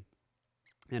Haiti.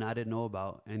 And I didn't know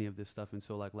about any of this stuff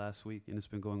until like last week, and it's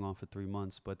been going on for 3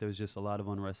 months. But there's just a lot of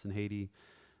unrest in Haiti.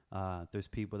 There's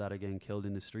people that are getting killed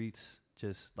in the streets.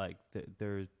 Just like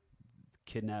their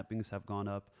kidnappings have gone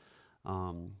up.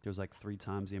 There's like 3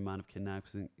 times the amount of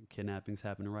kidnappings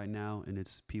happening right now, and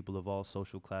it's people of all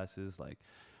social classes. Like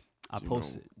I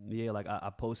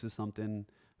posted something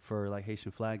for like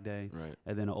Haitian Flag Day, right.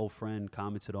 And then an old friend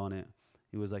commented on it.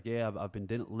 He was like, "Yeah, I've been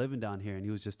living down here," and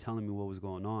he was just telling me what was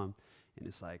going on. And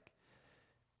it's like,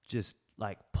 just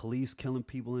like police killing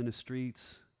people in the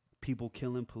streets, people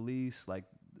killing police, like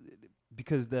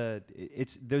because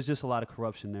there's just a lot of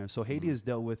corruption there. So Haiti has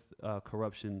dealt with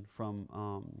corruption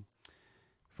from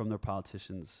their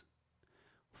politicians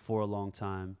for a long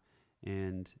time,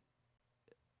 and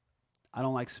I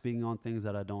don't like speaking on things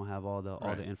that I don't have all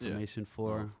the information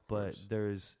for. But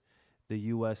the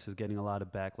U.S. is getting a lot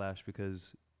of backlash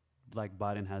because like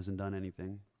Biden hasn't done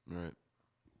anything. Right.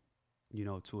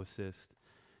 To assist.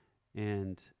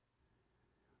 And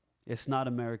it's not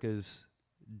America's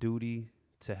duty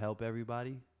to help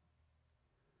everybody.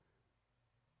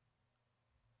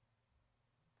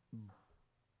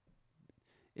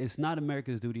 It's not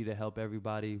America's duty to help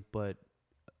everybody, but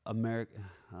oh man,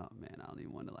 I don't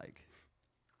even want to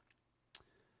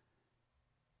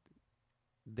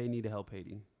they need to help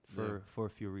Haiti for a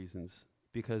few reasons.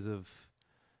 Because of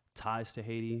ties to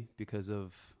Haiti, because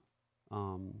of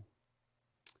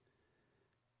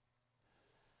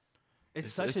It's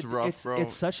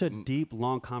such a deep,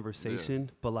 long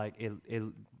conversation, but like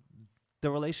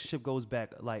the relationship goes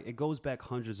back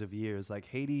hundreds of years. Like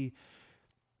Haiti,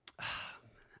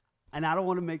 and I don't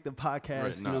want to make the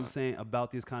podcast, you know what I'm saying,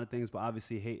 about these kind of things, but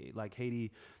obviously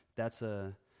Haiti, that's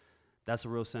a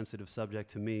real sensitive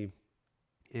subject to me.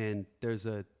 And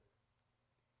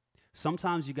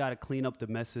sometimes you got to clean up the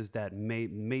messes that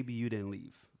maybe you didn't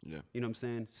leave. Yeah. You know what I'm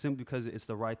saying? Simply because it's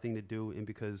the right thing to do, and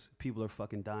because people are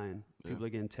fucking dying. People are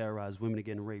getting terrorized. Women are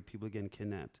getting raped. People are getting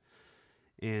kidnapped.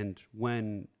 And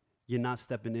when you're not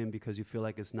stepping in because you feel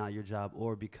like it's not your job,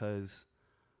 or because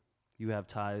you have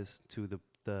ties to the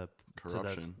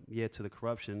corruption. To the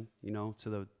corruption,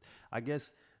 I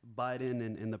guess Biden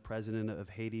and the president of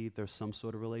Haiti, there's some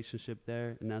sort of relationship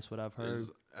there, and that's what I've heard.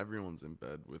 Everyone's in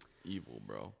bed with evil,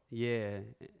 bro. Yeah.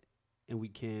 And we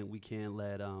can't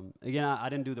let again, I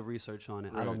didn't do the research on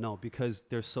it. Right. I don't know, because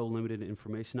there's so limited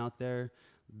information out there.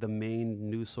 The main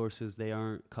news sources, they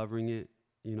aren't covering it.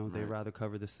 They rather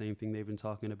cover the same thing they've been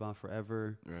talking about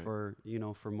forever for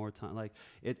more time. Like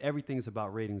everything's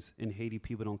about ratings. In Haiti,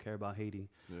 people don't care about Haiti.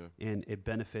 Yeah. And it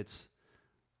benefits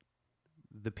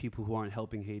the people who aren't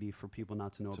helping Haiti for people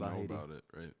not to know about Haiti. About it,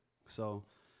 right? So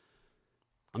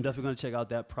I'm definitely gonna check out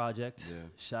that project. Yeah.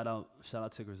 Shout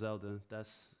out to Griselda.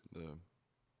 That's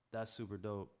super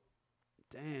dope.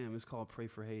 Damn, it's called Pray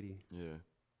for Haiti. Yeah.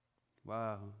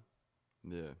 Wow.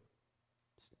 Yeah.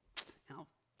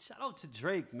 Shout out to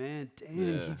Drake, man. Damn.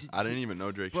 Yeah. I didn't even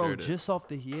know Drake shared it. Just off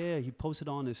he posted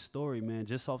on his story, man,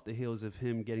 just off the heels of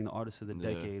him getting the Artist of the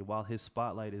Decade, while his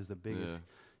spotlight is the biggest. Yeah.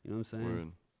 You know what I'm saying?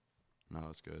 Word. No,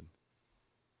 that's good.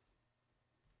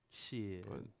 Shit.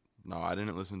 But no, I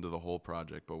didn't listen to the whole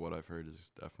project, but what I've heard is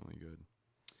definitely good.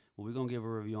 Well, we're going to give a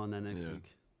review on that next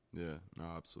week. Yeah, no,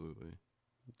 absolutely.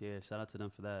 Yeah, shout out to them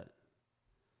for that.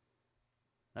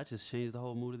 That just changed the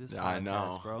whole mood of this podcast, I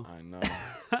know, bro. I know.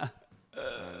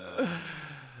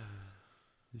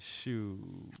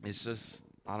 Shoot. It's just,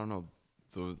 I don't know,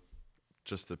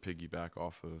 just to piggyback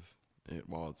off of it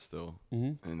while it's still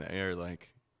in the air, like,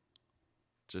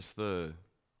 just the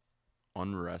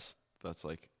unrest that's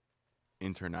like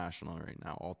international right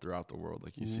now, all throughout the world.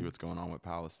 Like you see what's going on with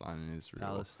Palestine and Israel.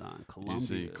 Palestine, Colombia. You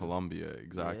see Colombia,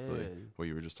 exactly. Yeah. What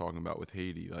you were just talking about with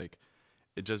Haiti. Like,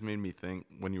 it just made me think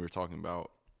when you were talking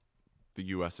about the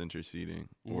U.S. interceding,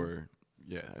 or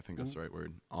I think that's the right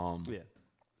word. Yeah,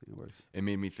 it works. It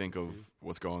made me think of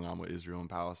what's going on with Israel and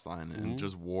Palestine, and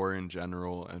just war in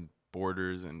general, and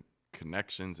borders and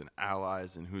connections and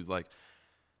allies, and who's like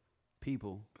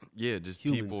people. Yeah, just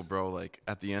humans. People, bro. Like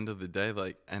at the end of the day,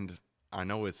 like, and I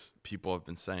know it's people have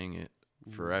been saying it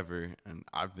forever, and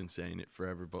I've been saying it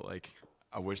forever, but like,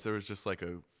 I wish there was just like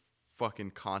a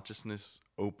fucking consciousness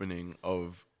opening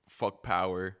of fuck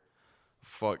power,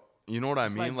 fuck. You know what I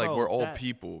mean? Like, bro, we're all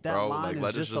people, bro. Line like,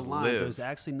 let us just live. There's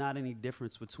actually not any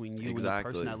difference between you and the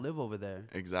person that live over there.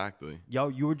 Exactly. Yo,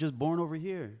 you were just born over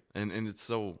here. And it's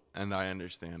so, and I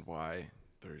understand why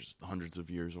there's hundreds of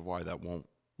years of why that won't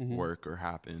work or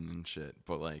happen and shit.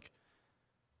 But like,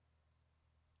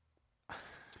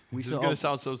 this is gonna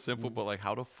sound so simple, but like,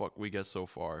 how the fuck we get so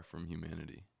far from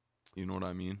humanity? You know what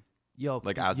I mean? Yo,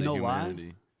 like as a humanity.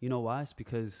 Why? You know why? It's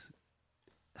because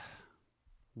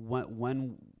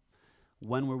when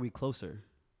were we closer?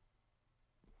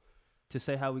 To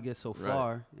say how we get so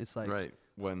far, it's like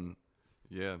when,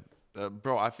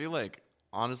 bro. I feel like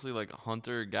honestly, like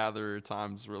hunter-gatherer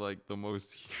times were like the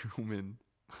most human.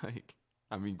 Like,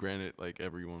 I mean, granted, like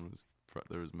everyone was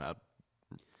there was mad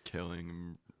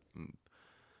killing and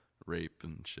rape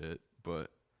and shit,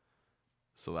 but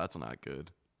so that's not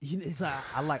good. It's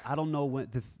I don't know when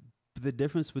the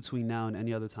difference between now and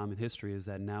any other time in history is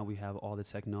that now we have all the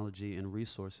technology and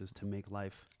resources to make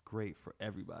life great for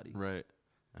everybody. Right.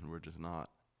 And we're just not.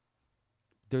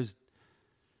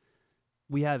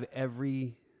 We have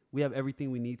everything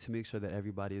we need to make sure that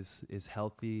everybody is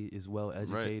healthy, is well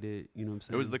educated. Right. You know what I'm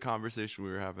saying? It was the conversation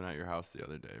we were having at your house the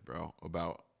other day, bro,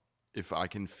 about if I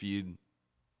can feed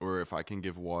or if I can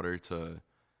give water to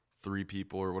 3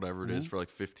 people or whatever it is for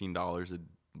like $15 a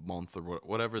month or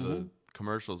whatever the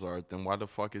commercials are, then why the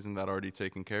fuck isn't that already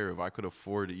taken care of? I could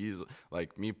afford to easily,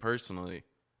 like me personally,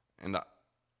 and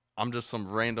I'm just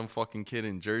some random fucking kid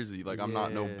in Jersey. Like, I'm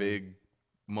not no big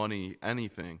money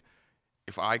anything.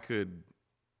 If I could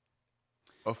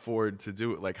afford to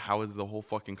do it, like, how is the whole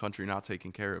fucking country not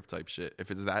taken care of type shit?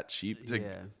 If it's that cheap to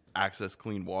access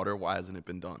clean water, why hasn't it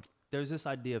been done? There's this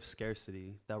idea of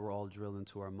scarcity that we're all drilled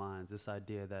into our minds. This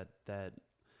idea that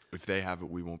if they have it,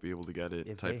 we won't be able to get it.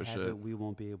 If type they of have shit. it, we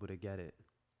won't be able to get it,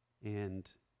 and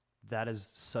that is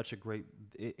such a great.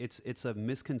 It's a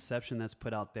misconception that's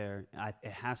put out there.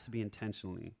 It has to be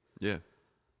intentionally. Yeah.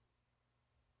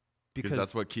 Because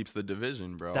that's what keeps the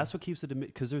division, bro. That's what keeps the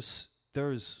division. Because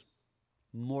there's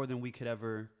more than we could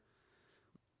ever.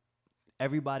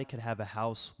 Everybody could have a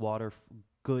house, water,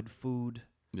 good food.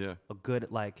 Yeah. A good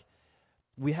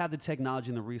we have the technology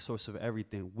and the resource of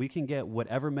everything. We can get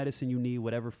whatever medicine you need,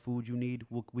 whatever food you need.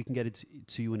 We can get it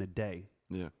to you in a day.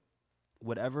 Yeah.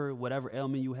 Whatever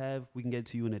ailment you have, we can get it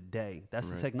to you in a day. That's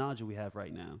the technology we have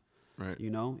right now. Right. You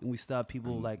know, and we still have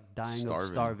people like dying of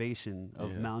starvation,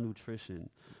 of malnutrition.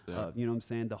 Yeah. You know what I'm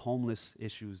saying? The homeless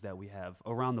issues that we have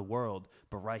around the world,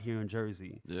 but right here in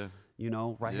Jersey. Yeah. You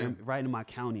know, here, right in my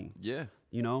county. Yeah.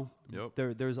 You know, yep.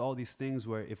 There's all these things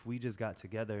where if we just got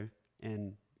together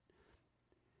and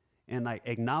like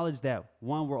acknowledge that,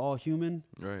 one, we're all human,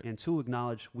 right, and 2,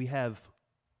 acknowledge we have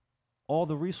all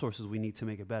the resources we need to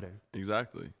make it better.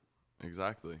 Exactly.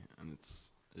 And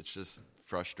it's just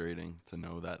frustrating to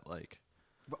know that, like,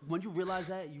 when you realize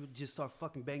that, you just start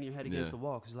fucking banging your head against the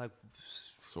wall, because like,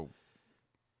 so.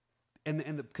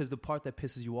 And because the part that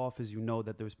pisses you off is, you know,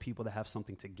 that there's people that have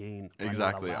something to gain.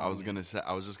 Exactly. I was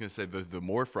just gonna say the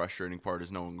more frustrating part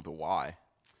is knowing the why,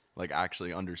 like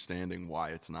actually understanding why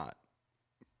it's not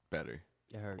better.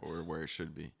 It hurts. Or where it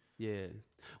should be. Yeah.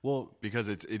 Well, because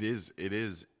it is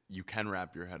you can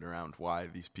wrap your head around why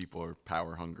these people are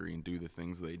power hungry and do the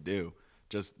things they do.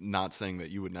 Just not saying that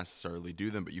you would necessarily do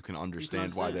them, but you can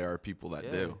understand why there are people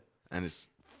that do. And it's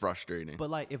frustrating. But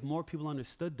like, if more people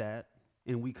understood that,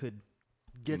 and we could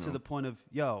get to the point of,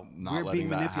 yo, not we're being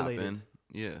manipulated. Happen.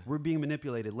 Yeah. We're being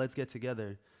manipulated. Let's get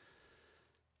together.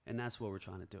 And that's what we're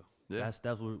trying to do. Yeah.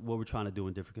 That's what we're trying to do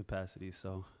in different capacities.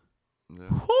 So,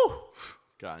 whew,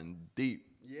 gotten deep.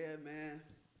 Yeah, man.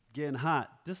 Getting hot.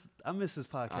 I miss this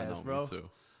podcast, I know, bro.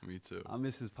 Me too. I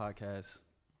miss this podcast.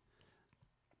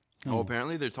 Oh,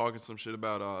 apparently they're talking some shit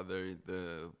about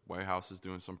the White House is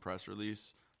doing some press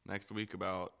release next week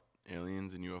about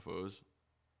aliens and UFOs.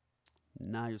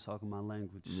 Now you're talking my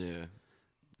language. Yeah.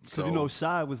 Because, you know,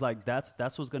 Shai was like, that's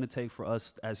what's going to take for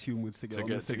us as humans to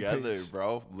get together,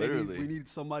 bro. Literally. We need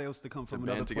somebody else to come from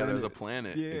another planet. together as a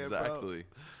planet. Yeah, exactly.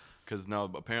 Because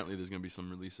apparently there's gonna be some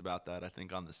release about that. I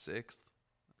think on the 6th.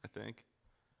 I think.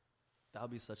 That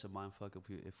would be such a mindfuck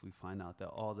if we find out that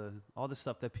all the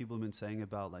stuff that people have been saying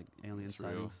about like alien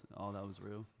sightings, all that was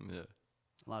real. Yeah.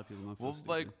 A lot of people don't feel Well, stupid.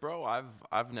 like, bro,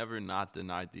 I've never not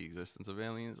denied the existence of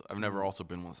aliens. I've never also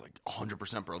been one that's like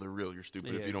 100%, bro, they're real. You're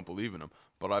stupid if you don't believe in them.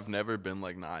 But I've never been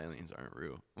like, nah, aliens aren't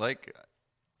real. Like,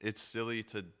 it's silly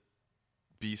to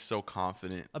be so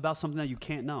confident about something that you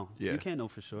can't know. Yeah. You can't know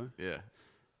for sure. Yeah.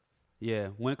 Yeah.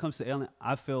 When it comes to alien,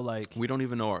 I feel like We don't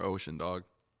even know our ocean, dog.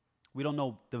 we don't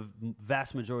know the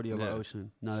vast majority of our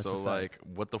ocean. No, that's so, a fact. like,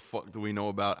 what the fuck do we know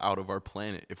about out of our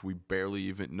planet if we barely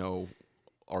even know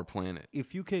our planet?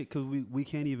 If you can't, because we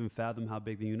can't even fathom how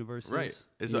big the universe is. Right.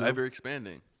 It's you know? ever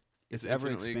expanding. It's ever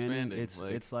infinitely expanding.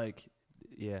 expanding. It's like,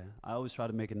 yeah. I always try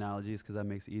to make analogies because that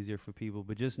makes it easier for people.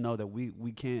 But just know that we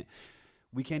can't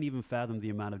even fathom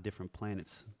the amount of different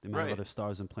planets, the amount of other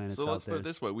stars and planets so out let's there. put it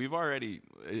this way: we've already,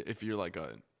 if you're like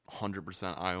a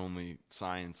 100% eye only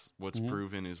science, what's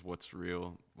proven is what's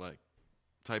real, like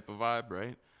type of vibe,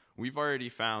 right? We've already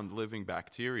found living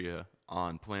bacteria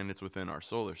on planets within our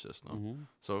solar system.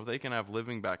 So if they can have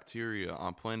living bacteria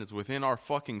on planets within our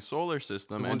fucking solar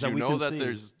system, and you know that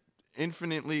there's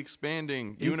infinitely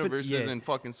expanding universes and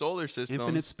fucking solar systems,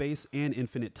 infinite space and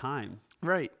infinite time.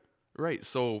 Right. Right.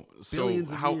 So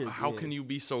Billions of years, how can you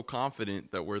be so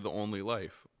confident that we're the only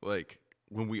life? Like,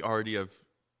 when we already have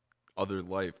other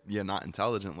life, not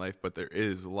intelligent life, but there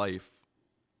is life.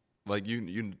 Like,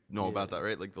 you know about that,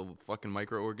 right? Like the fucking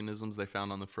microorganisms they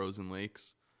found on the frozen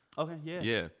lakes. Okay,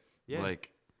 yeah.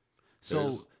 Like,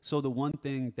 so the one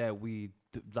thing that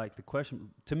like the question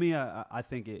to me, I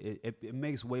think it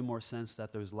makes way more sense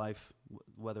that there's life,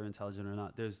 whether intelligent or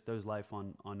not. There's life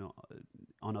on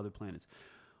other planets.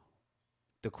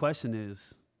 The question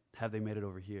is, have they made it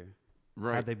over here?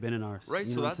 Right. Have they been in ours? Right.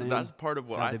 So that's part of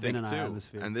what I think too.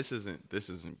 Atmosphere? And this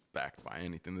isn't backed by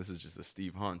anything. This is just a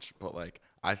Steve hunch. But like,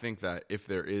 I think that if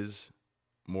there is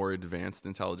more advanced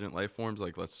intelligent life forms,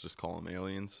 like let's just call them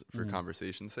aliens for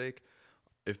conversation's sake,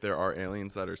 if there are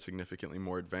aliens that are significantly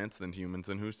more advanced than humans,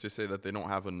 then who's to say that they don't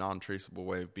have a non-traceable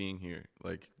way of being here?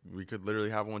 Like, we could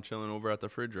literally have one chilling over at the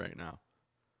fridge right now.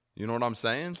 You know what I'm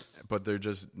saying? But they're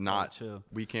just not.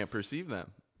 We can't perceive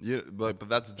them. But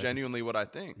that's genuinely what I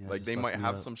think. Like, they might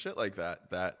have some shit like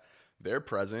that they're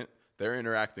present, they're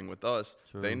interacting with us,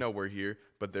 they know we're here,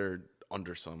 but they're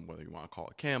under some, whether you want to call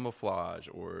it camouflage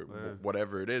or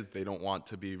whatever it is, they don't want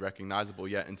to be recognizable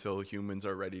yet until humans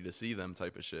are ready to see them,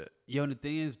 type of shit. Yo, and the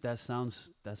thing is, that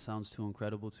sounds too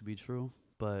incredible to be true,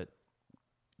 but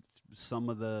some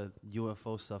of the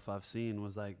UFO stuff I've seen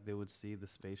was like they would see the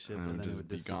spaceship and then it would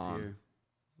disappear. Gone.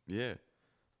 Yeah,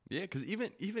 because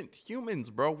even humans,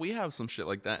 bro, we have some shit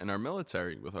like that in our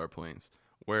military with our planes,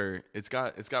 where it's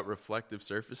got reflective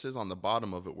surfaces on the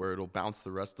bottom of it where it'll bounce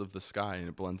the rest of the sky and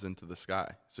it blends into the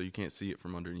sky, so you can't see it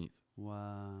from underneath.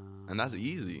 Wow. And that's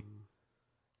easy. You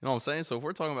know what I'm saying? So if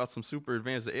we're talking about some super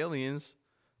advanced aliens,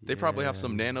 they probably have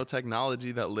some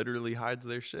nanotechnology that literally hides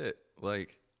their shit.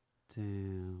 Like,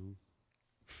 damn.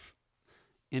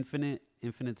 Infinite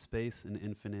space and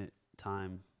infinite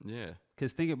time. Yeah.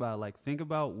 Because think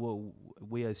about what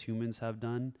we as humans have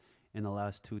done in the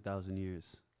last 2,000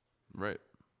 years. Right.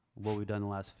 What we've done in the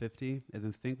last 50, and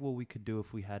then think what we could do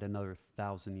if we had another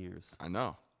 1,000 years. I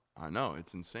know.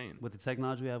 It's insane. With the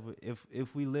technology we have,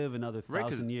 if we live another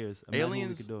 1,000 years, imagine what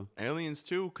we could do. Aliens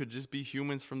too could just be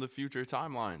humans from the future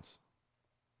timelines.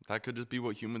 That could just be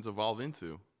what humans evolve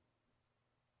into.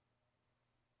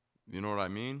 You know what I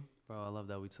mean? Bro, I love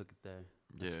that we took it there.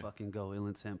 Let's fucking go. Ill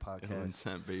Intent Podcast. Ill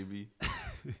Intent, baby.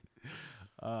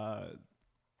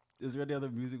 Is there any other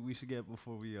music we should get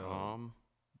before we...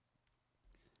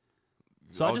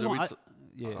 So I was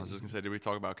just gonna say, did we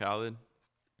talk about Khaled?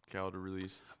 Khaled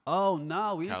released. Oh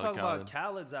no, we didn't talk about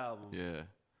Khaled's album. Yeah.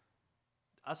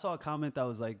 I saw a comment that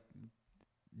was like,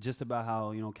 just about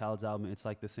how, you know, Khaled's album, it's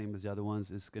like the same as the other ones.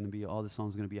 It's gonna be, all the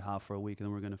songs gonna be hot for a week and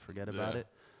then we're gonna forget about it.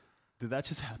 Did that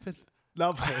just happen?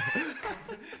 No.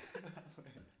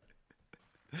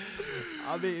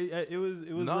 I mean, it was.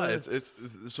 No, it's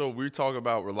so we talk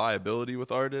about reliability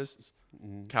with artists.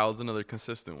 Khaled's another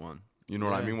consistent one. You know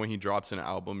what I mean? When he drops an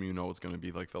album, you know it's going to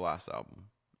be like the last album,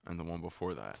 and the one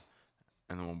before that,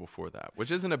 and the one before that,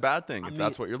 which isn't a bad thing if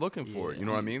that's what you're looking for. You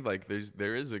know what I mean? Like,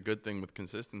 there is a good thing with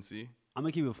consistency. I'm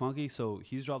gonna keep it funky. So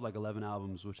he's dropped like 11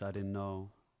 albums, which I didn't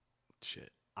know.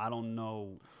 Shit. I don't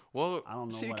know. Well, I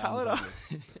don't know. See, what Khaled,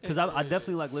 because I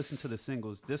definitely like listen to the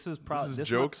singles. This is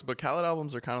jokes, but Khaled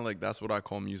albums are kind of like, that's what I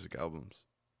call music albums.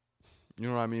 You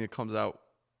know what I mean? It comes out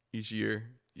each year.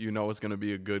 You know it's going to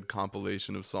be a good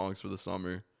compilation of songs for the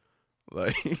summer.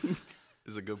 Like,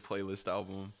 it's a good playlist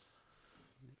album.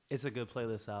 It's a good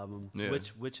playlist album. Yeah.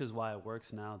 Which is why it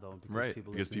works now though.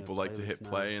 Because people like to hit playlists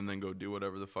play now. and then go do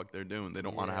whatever the fuck they're doing. They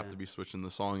don't want to have Yeah. to be switching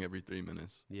the song every 3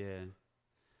 minutes.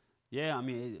 Yeah. I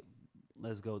mean,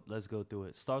 let's go through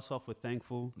it. Starts off with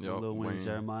 "Thankful," with Yup, Lil Wayne, Wayne.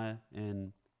 Jeremiah,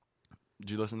 and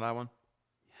Did you listen to that one?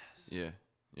 yes,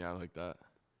 Yeah, I like that.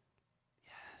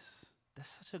 yes, that's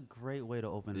such a great way to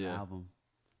open an Yeah. album.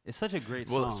 It's such a great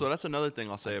Well, song. so that's another thing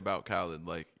I'll say about Khaled.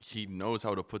 Like, he knows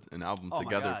how to put an album Oh my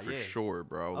together God, for yeah. sure,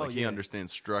 bro. Oh, Like, he yeah.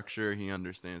 understands structure. He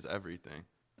understands everything.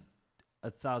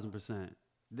 1,000%.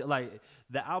 Like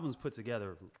the album's put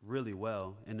together really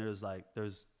well, and there's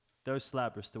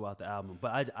slappers throughout the album.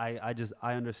 But I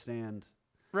understand.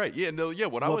 Right. Yeah. No. Yeah.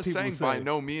 What I What was people saying by say.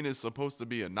 no means is supposed to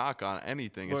be a knock on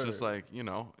anything. It's just Word. like, you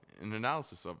know, an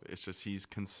analysis of it. It's just he's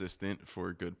consistent for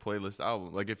a good playlist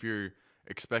album. Like, if you're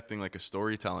expecting like a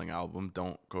storytelling album,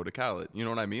 don't go to Khaled. You know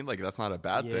what I mean? Like, that's not a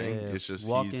bad thing. It's just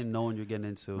walk he's in knowing you're getting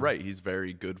into. right. He's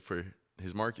very good for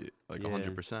his market. Like, Yeah.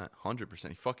 100%. 100%.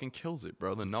 He fucking kills it,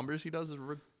 bro. The numbers he does is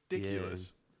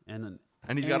ridiculous. And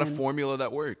And he's got a And- formula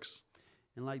that works.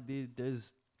 And like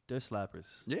there's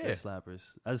slappers. Yeah. There's slappers.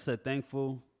 As I said,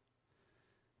 "Thankful."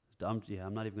 I'm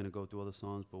not even gonna go through all the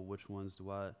songs, but which ones do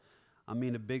I? I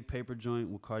mean, the Big Paper joint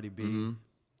with Cardi B. Mhm.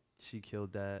 She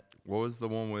killed that. What was the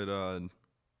one with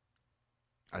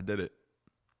I Did It?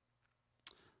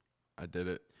 I Did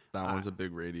It. That one's a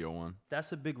big radio one.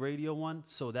 That's a big radio one.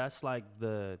 So that's like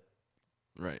the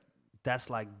Right.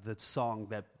 song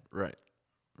that. Right.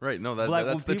 Right. No, Like, that's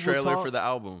when the people trailer talk- for the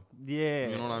album. Yeah.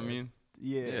 You know what I mean?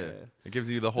 Yeah. It gives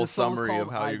you the whole The song's summary of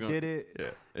called how I you're going. Did It.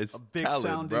 Yeah. It's A big Khaled,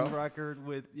 sounding bro. record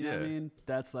with you know what I Yeah. mean.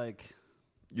 That's like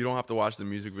You don't have to watch the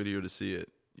music video to see it.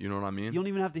 You know what I you mean? don't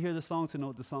even have to hear the song to know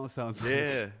what the song sounds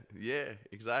like. Yeah,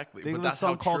 exactly. Think But of a that's how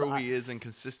song called true I- he is and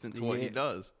consistent to what he Yeah.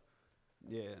 does.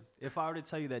 Yeah. If I were to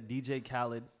tell you that DJ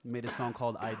Khaled made a song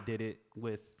called "I Did It"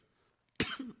 with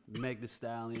Meg Thee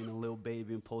Stallion and Lil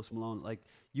Baby and Post Malone, like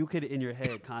you could in your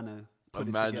head kind of put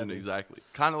Imagine it together. exactly.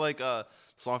 Kind of like a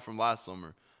song from last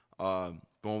summer, the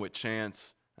one with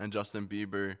Chance and Justin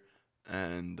Bieber,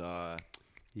 and Yeah.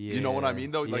 you know what I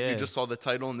mean though. Like, Yeah. you just saw the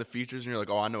title and the features, and you're like,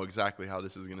 oh, I know exactly how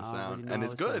this is gonna I already sound, know and how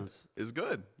it's it good. sounds. It's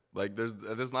good. Like,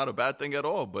 there's not a bad thing at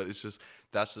all, but it's just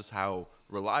that's just how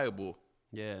reliable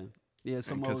Yeah. and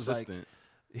Someone was like, consistent.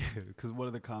 because one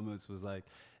of the comments was like,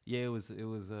 yeah, it was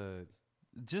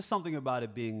just something about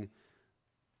it being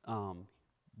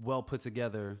well put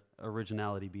together.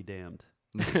 Originality be damned.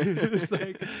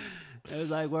 it was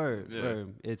like word.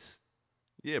 It's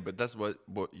Yeah, but that's what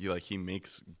you like. He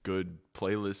makes good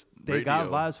playlist. they got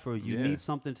radio. vibes for you. Yeah. Need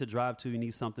something to drive to. You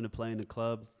need something to play in the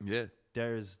club. Yeah.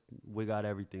 We got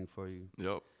everything for you.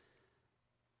 Yep.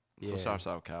 So Yeah. shouts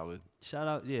out Khaled. Shout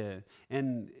out, yeah,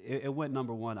 and it went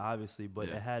number one obviously, but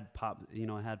Yeah. it had pop. It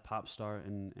had Pop Star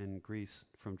and Grease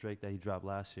from Drake that he dropped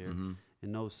last year, Mhm.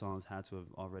 and those songs had to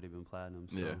have already been platinum.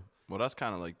 So. Yeah. Well, that's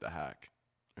kind of like the hack,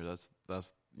 or that's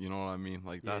you know what I mean.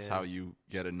 Like, that's Yeah. how you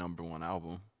get a number one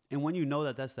album. And when you know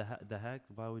that that's the hack,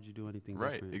 why would you do anything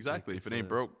Right. different? Exactly. Like If it ain't it's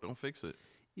broke, don't fix it.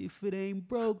 if it ain't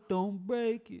broke, don't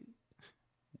break it.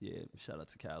 Yeah, shout out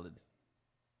to Khaled.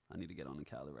 I need to get on the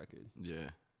Khaled record.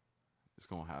 Yeah. It's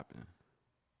gonna happen.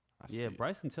 I Yeah, see.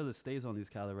 Bryson Tiller stays on these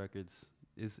Khaled records.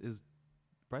 Is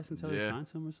Bryson Tiller Yeah. signed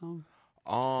to him or something?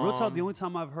 Real talk, the Um, only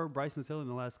time I've heard Bryson Tiller in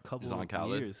the last couple Is on of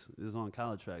Khaled? years is on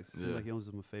Khaled tracks. It seems Yeah. like he owes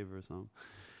him a favor or something.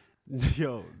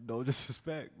 Yo, no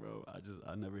disrespect, bro.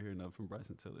 I never hear nothing from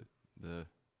Bryson Tiller.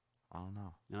 I don't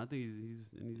know. And I think he's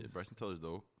Yeah, Bryson Tiller's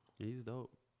dope. he's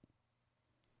dope.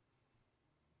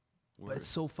 But Word. it's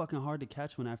so fucking hard to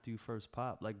catch one after you first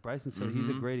pop. Like Bryson Tiller, he's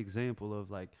a Mhm. great example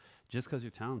of like just because you're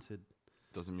talented,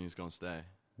 Doesn't mean it's gonna stay.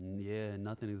 yeah,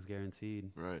 nothing is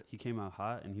guaranteed. Right. He came out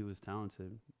hot and he was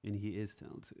talented, and he is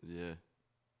talented. Yeah.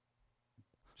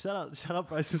 Shout out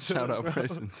Bryson Tiller. Shout out bro.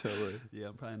 Bryson Tiller. Yeah,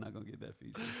 I'm probably not gonna get that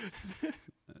feature.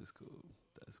 That's cool.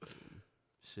 That's cool.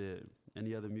 Shit.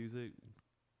 Any other music?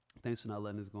 Thanks for not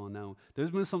letting us go on now.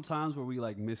 There's been some times where we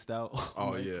like missed out. Oh,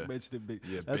 like, yeah. mentioned big.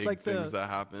 Yeah, That's big like things the that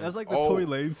happen. that's like the Oh, Tory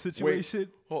Lanez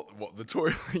situation. Well, the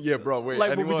Tory. Yeah, bro. Wait. Like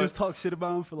when anyone, we just talk shit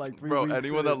about him for like 3 bro, weeks.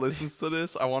 anyone and that listens to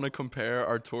this, I want to compare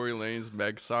our Tory Lanez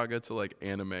Meg saga to like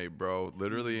anime, bro.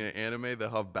 Literally, in anime, they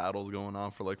have battles going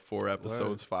on for like 4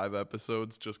 episodes, 5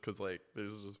 episodes, just because like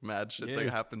there's just mad shit that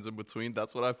Yeah. happens in between.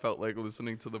 That's what I felt like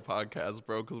listening to the podcast,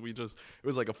 bro. Because it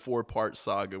was like a 4-part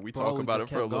saga. We Bro, talk we about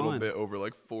just it for a kept little going. bit over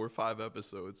like 4 or 5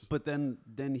 episodes. But then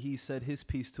he said his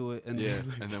piece to it, and Yeah,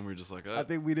 then, and then we're just like, I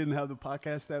think we didn't have the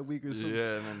podcast that week or something.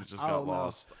 yeah, and then it just I got don't know.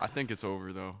 lost. I think it's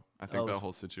over though. I think Oh, that it's-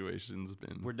 whole situation's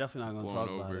been. We're definitely not going to blown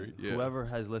talk about over, it. yeah. Whoever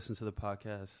has listened to the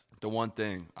podcast, The one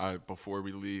thing before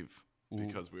we leave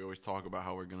because we always talk about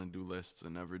how we're gonna do lists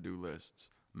and never do lists.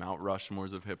 Mount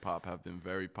Rushmores of hip hop have been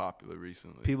very popular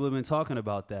recently. People have been talking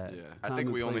about that. Yeah, Time I think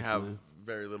and we only place, have man.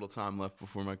 very little time left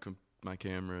before my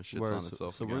camera shits Word. on So,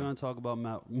 itself so again. we're gonna talk about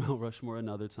Mount Rushmore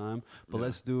another time, but Yeah.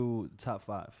 let's do top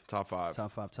five. Top five.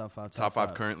 Top five. Top five. Top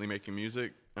five currently making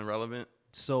music and relevant.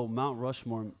 So Mount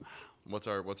Rushmore. What's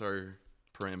our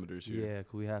parameters here? Yeah,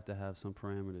 'cause we have to have some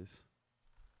parameters.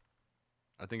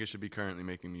 I think it should be currently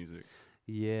making music.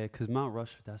 Yeah, 'cause Mount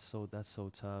Rushmore. That's so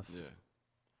tough. Yeah.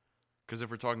 Because if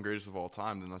we're talking greatest of all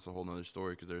time, then that's a whole nother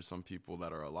story. Because there's some people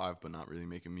that are alive but not really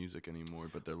making music anymore,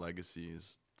 but their legacy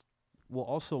is. Well,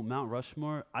 also Mount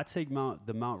Rushmore. I take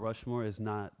the Mount Rushmore is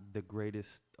not the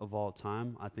greatest of all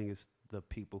time. I think it's the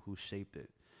people who shaped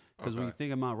it. Because when you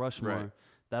think of Mount Rushmore, Right.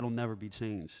 that'll never be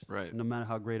changed. Right. No matter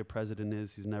how great a president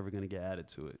is, he's never going to get added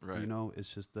to it. Right. You know,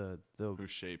 it's just the Who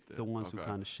shaped it? the ones who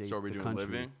kind of shaped So are we the doing country.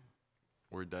 living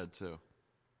or dead too?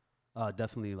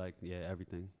 Definitely, like, yeah,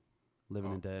 everything.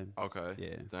 Living and dead. Okay.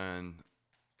 Yeah. Then,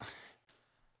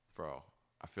 bro,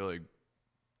 I feel like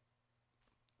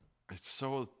it's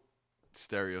so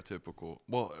stereotypical.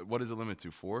 Well, what is the limit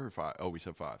to? 4 or 5? Oh, we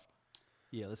said 5.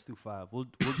 Yeah, let's do 5. We'll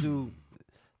do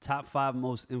top 5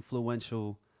 most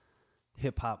influential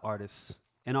hip hop artists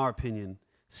in our opinion,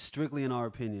 strictly in our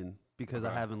opinion, because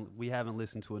Okay. we haven't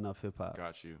listened to enough hip hop.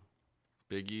 Got you.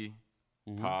 Biggie,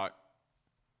 Mhm. Pac,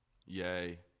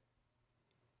 Ye,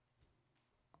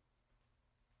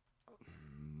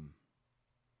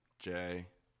 Jay,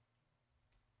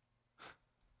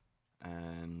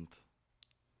 and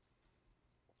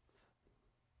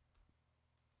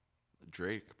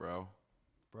Drake, bro.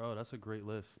 Bro, that's a great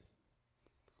list.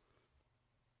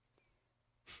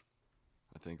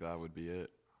 I think that would be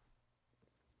it.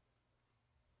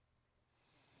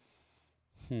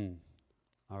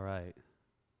 All right.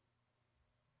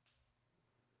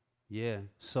 Yeah.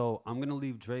 So I'm gonna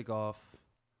leave Drake off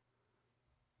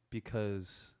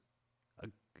because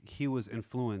he was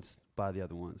influenced by the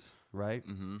other ones, right?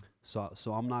 Mm-hmm.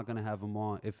 So I'm not gonna have him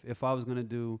on. If I was gonna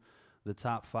do the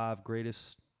top 5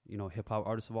 greatest, hip hop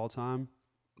artists of all time,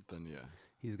 Then yeah,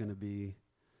 he's gonna be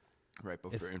right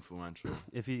before influential.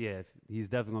 if he's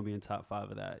definitely gonna be in top 5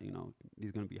 of that.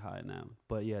 He's gonna be high now.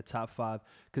 But yeah, top 5.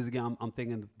 Because again, I'm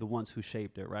thinking the ones who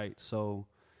shaped it, right? So,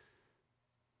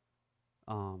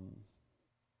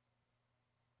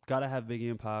 gotta have Biggie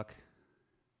and Pac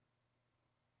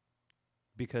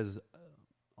because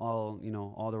all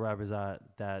the rappers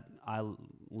that I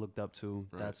looked up to,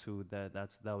 Right. that's who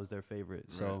that was their favorite.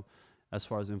 Right. So, as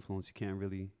far as influence, you can't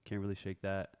really shake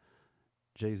that.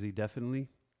 Jay-Z definitely.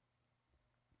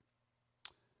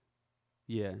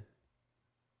 Yeah.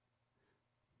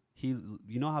 You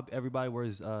know how everybody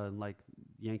wears like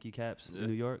Yankee caps in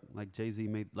New York? Like Jay-Z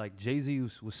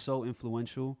was so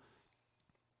influential,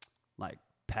 like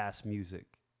past music.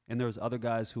 And there was other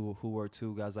guys who were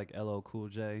too, guys like LL Cool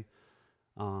J.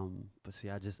 But see,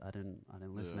 I didn't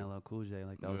listen to LL Cool J.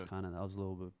 Like that was a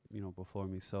little bit, before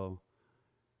me. So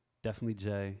definitely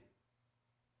Jay.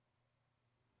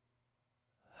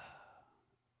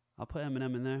 I'll put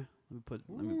Eminem in there.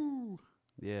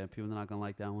 Yeah, people are not gonna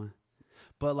like that one.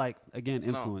 But like again,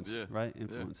 influence, right?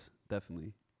 Influence,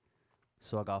 definitely.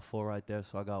 So I got 4 right there.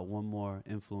 So I got one more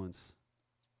influence.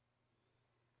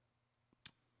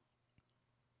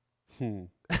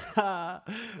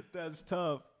 That's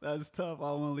tough. I don't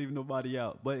want to leave nobody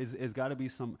out. But it's got to be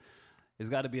it's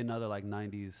got to be another like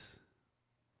 90s.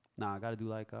 Nah, I got to do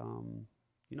like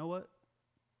you know what?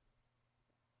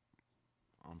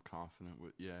 I'm confident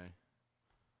with Ye.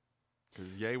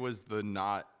 Because Ye was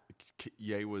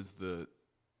the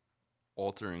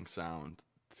altering sound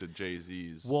to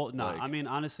Jay-Z's. Well, no, I mean,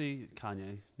 honestly,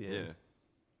 Kanye. Yeah.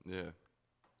 Yeah.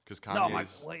 Because No,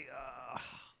 Kanye's... wait.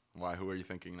 Why? Who are you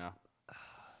thinking now?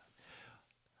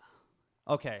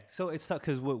 Okay, so it's tough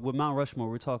because with Mount Rushmore,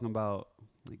 we're talking about,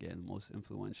 again, the most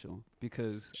influential.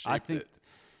 Because I think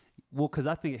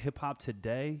hip hop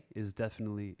today is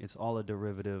definitely, it's all a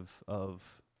derivative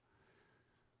of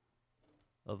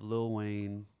Lil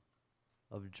Wayne,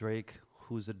 of Drake,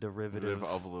 who's a derivative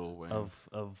of Lil Wayne.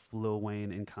 Of Lil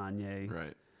Wayne and Kanye.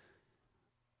 Right.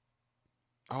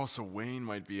 Oh, so Wayne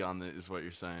might be on is what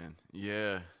you're saying.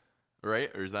 Yeah.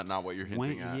 Right? Or is that not what you're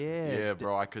hinting at? Yeah. Yeah,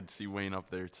 bro, I could see Wayne up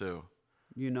there too.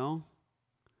 Yeah.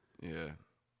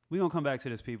 We're going to come back to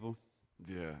this, people.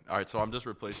 Yeah. All right, so I'm just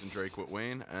replacing Drake with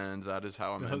Wayne, and that is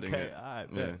how I'm ending it. All right,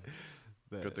 yeah.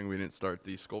 Good thing we didn't start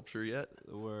the sculpture yet.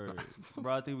 Word.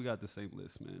 Bro, I think we got the same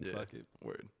list, man. Yeah. Fuck it.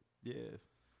 Word. Yeah.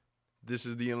 This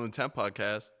is the Inland 10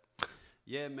 podcast.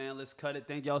 Yeah, man, let's cut it.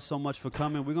 Thank y'all so much for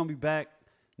coming. We're going to be back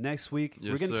next week.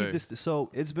 Yes, we're going to sir. keep this. So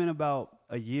it's been about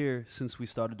a year since we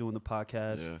started doing the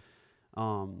podcast.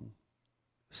 Yeah.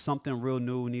 Something real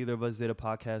new. Neither of us did a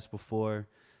podcast before.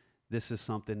 This is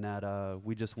something that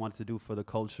we just wanted to do for the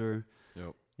culture.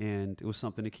 Yep. And it was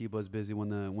something to keep us busy when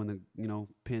the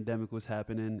pandemic was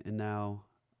happening. And now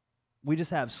we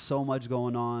just have so much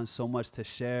going on, so much to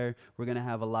share. We're going to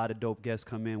have a lot of dope guests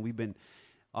come in. We've been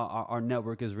our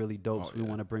network is really dope, so we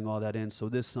want to bring all that in. So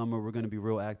this summer, we're going to be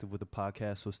real active with the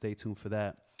podcast, so stay tuned for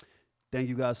that. Thank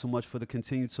you guys so much for the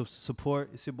continued support.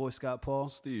 It's your boy, Scott Paul.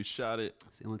 Steve, shot it.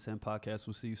 It's the Ill Intent Podcast.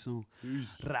 We'll see you soon.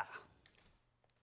 Rah.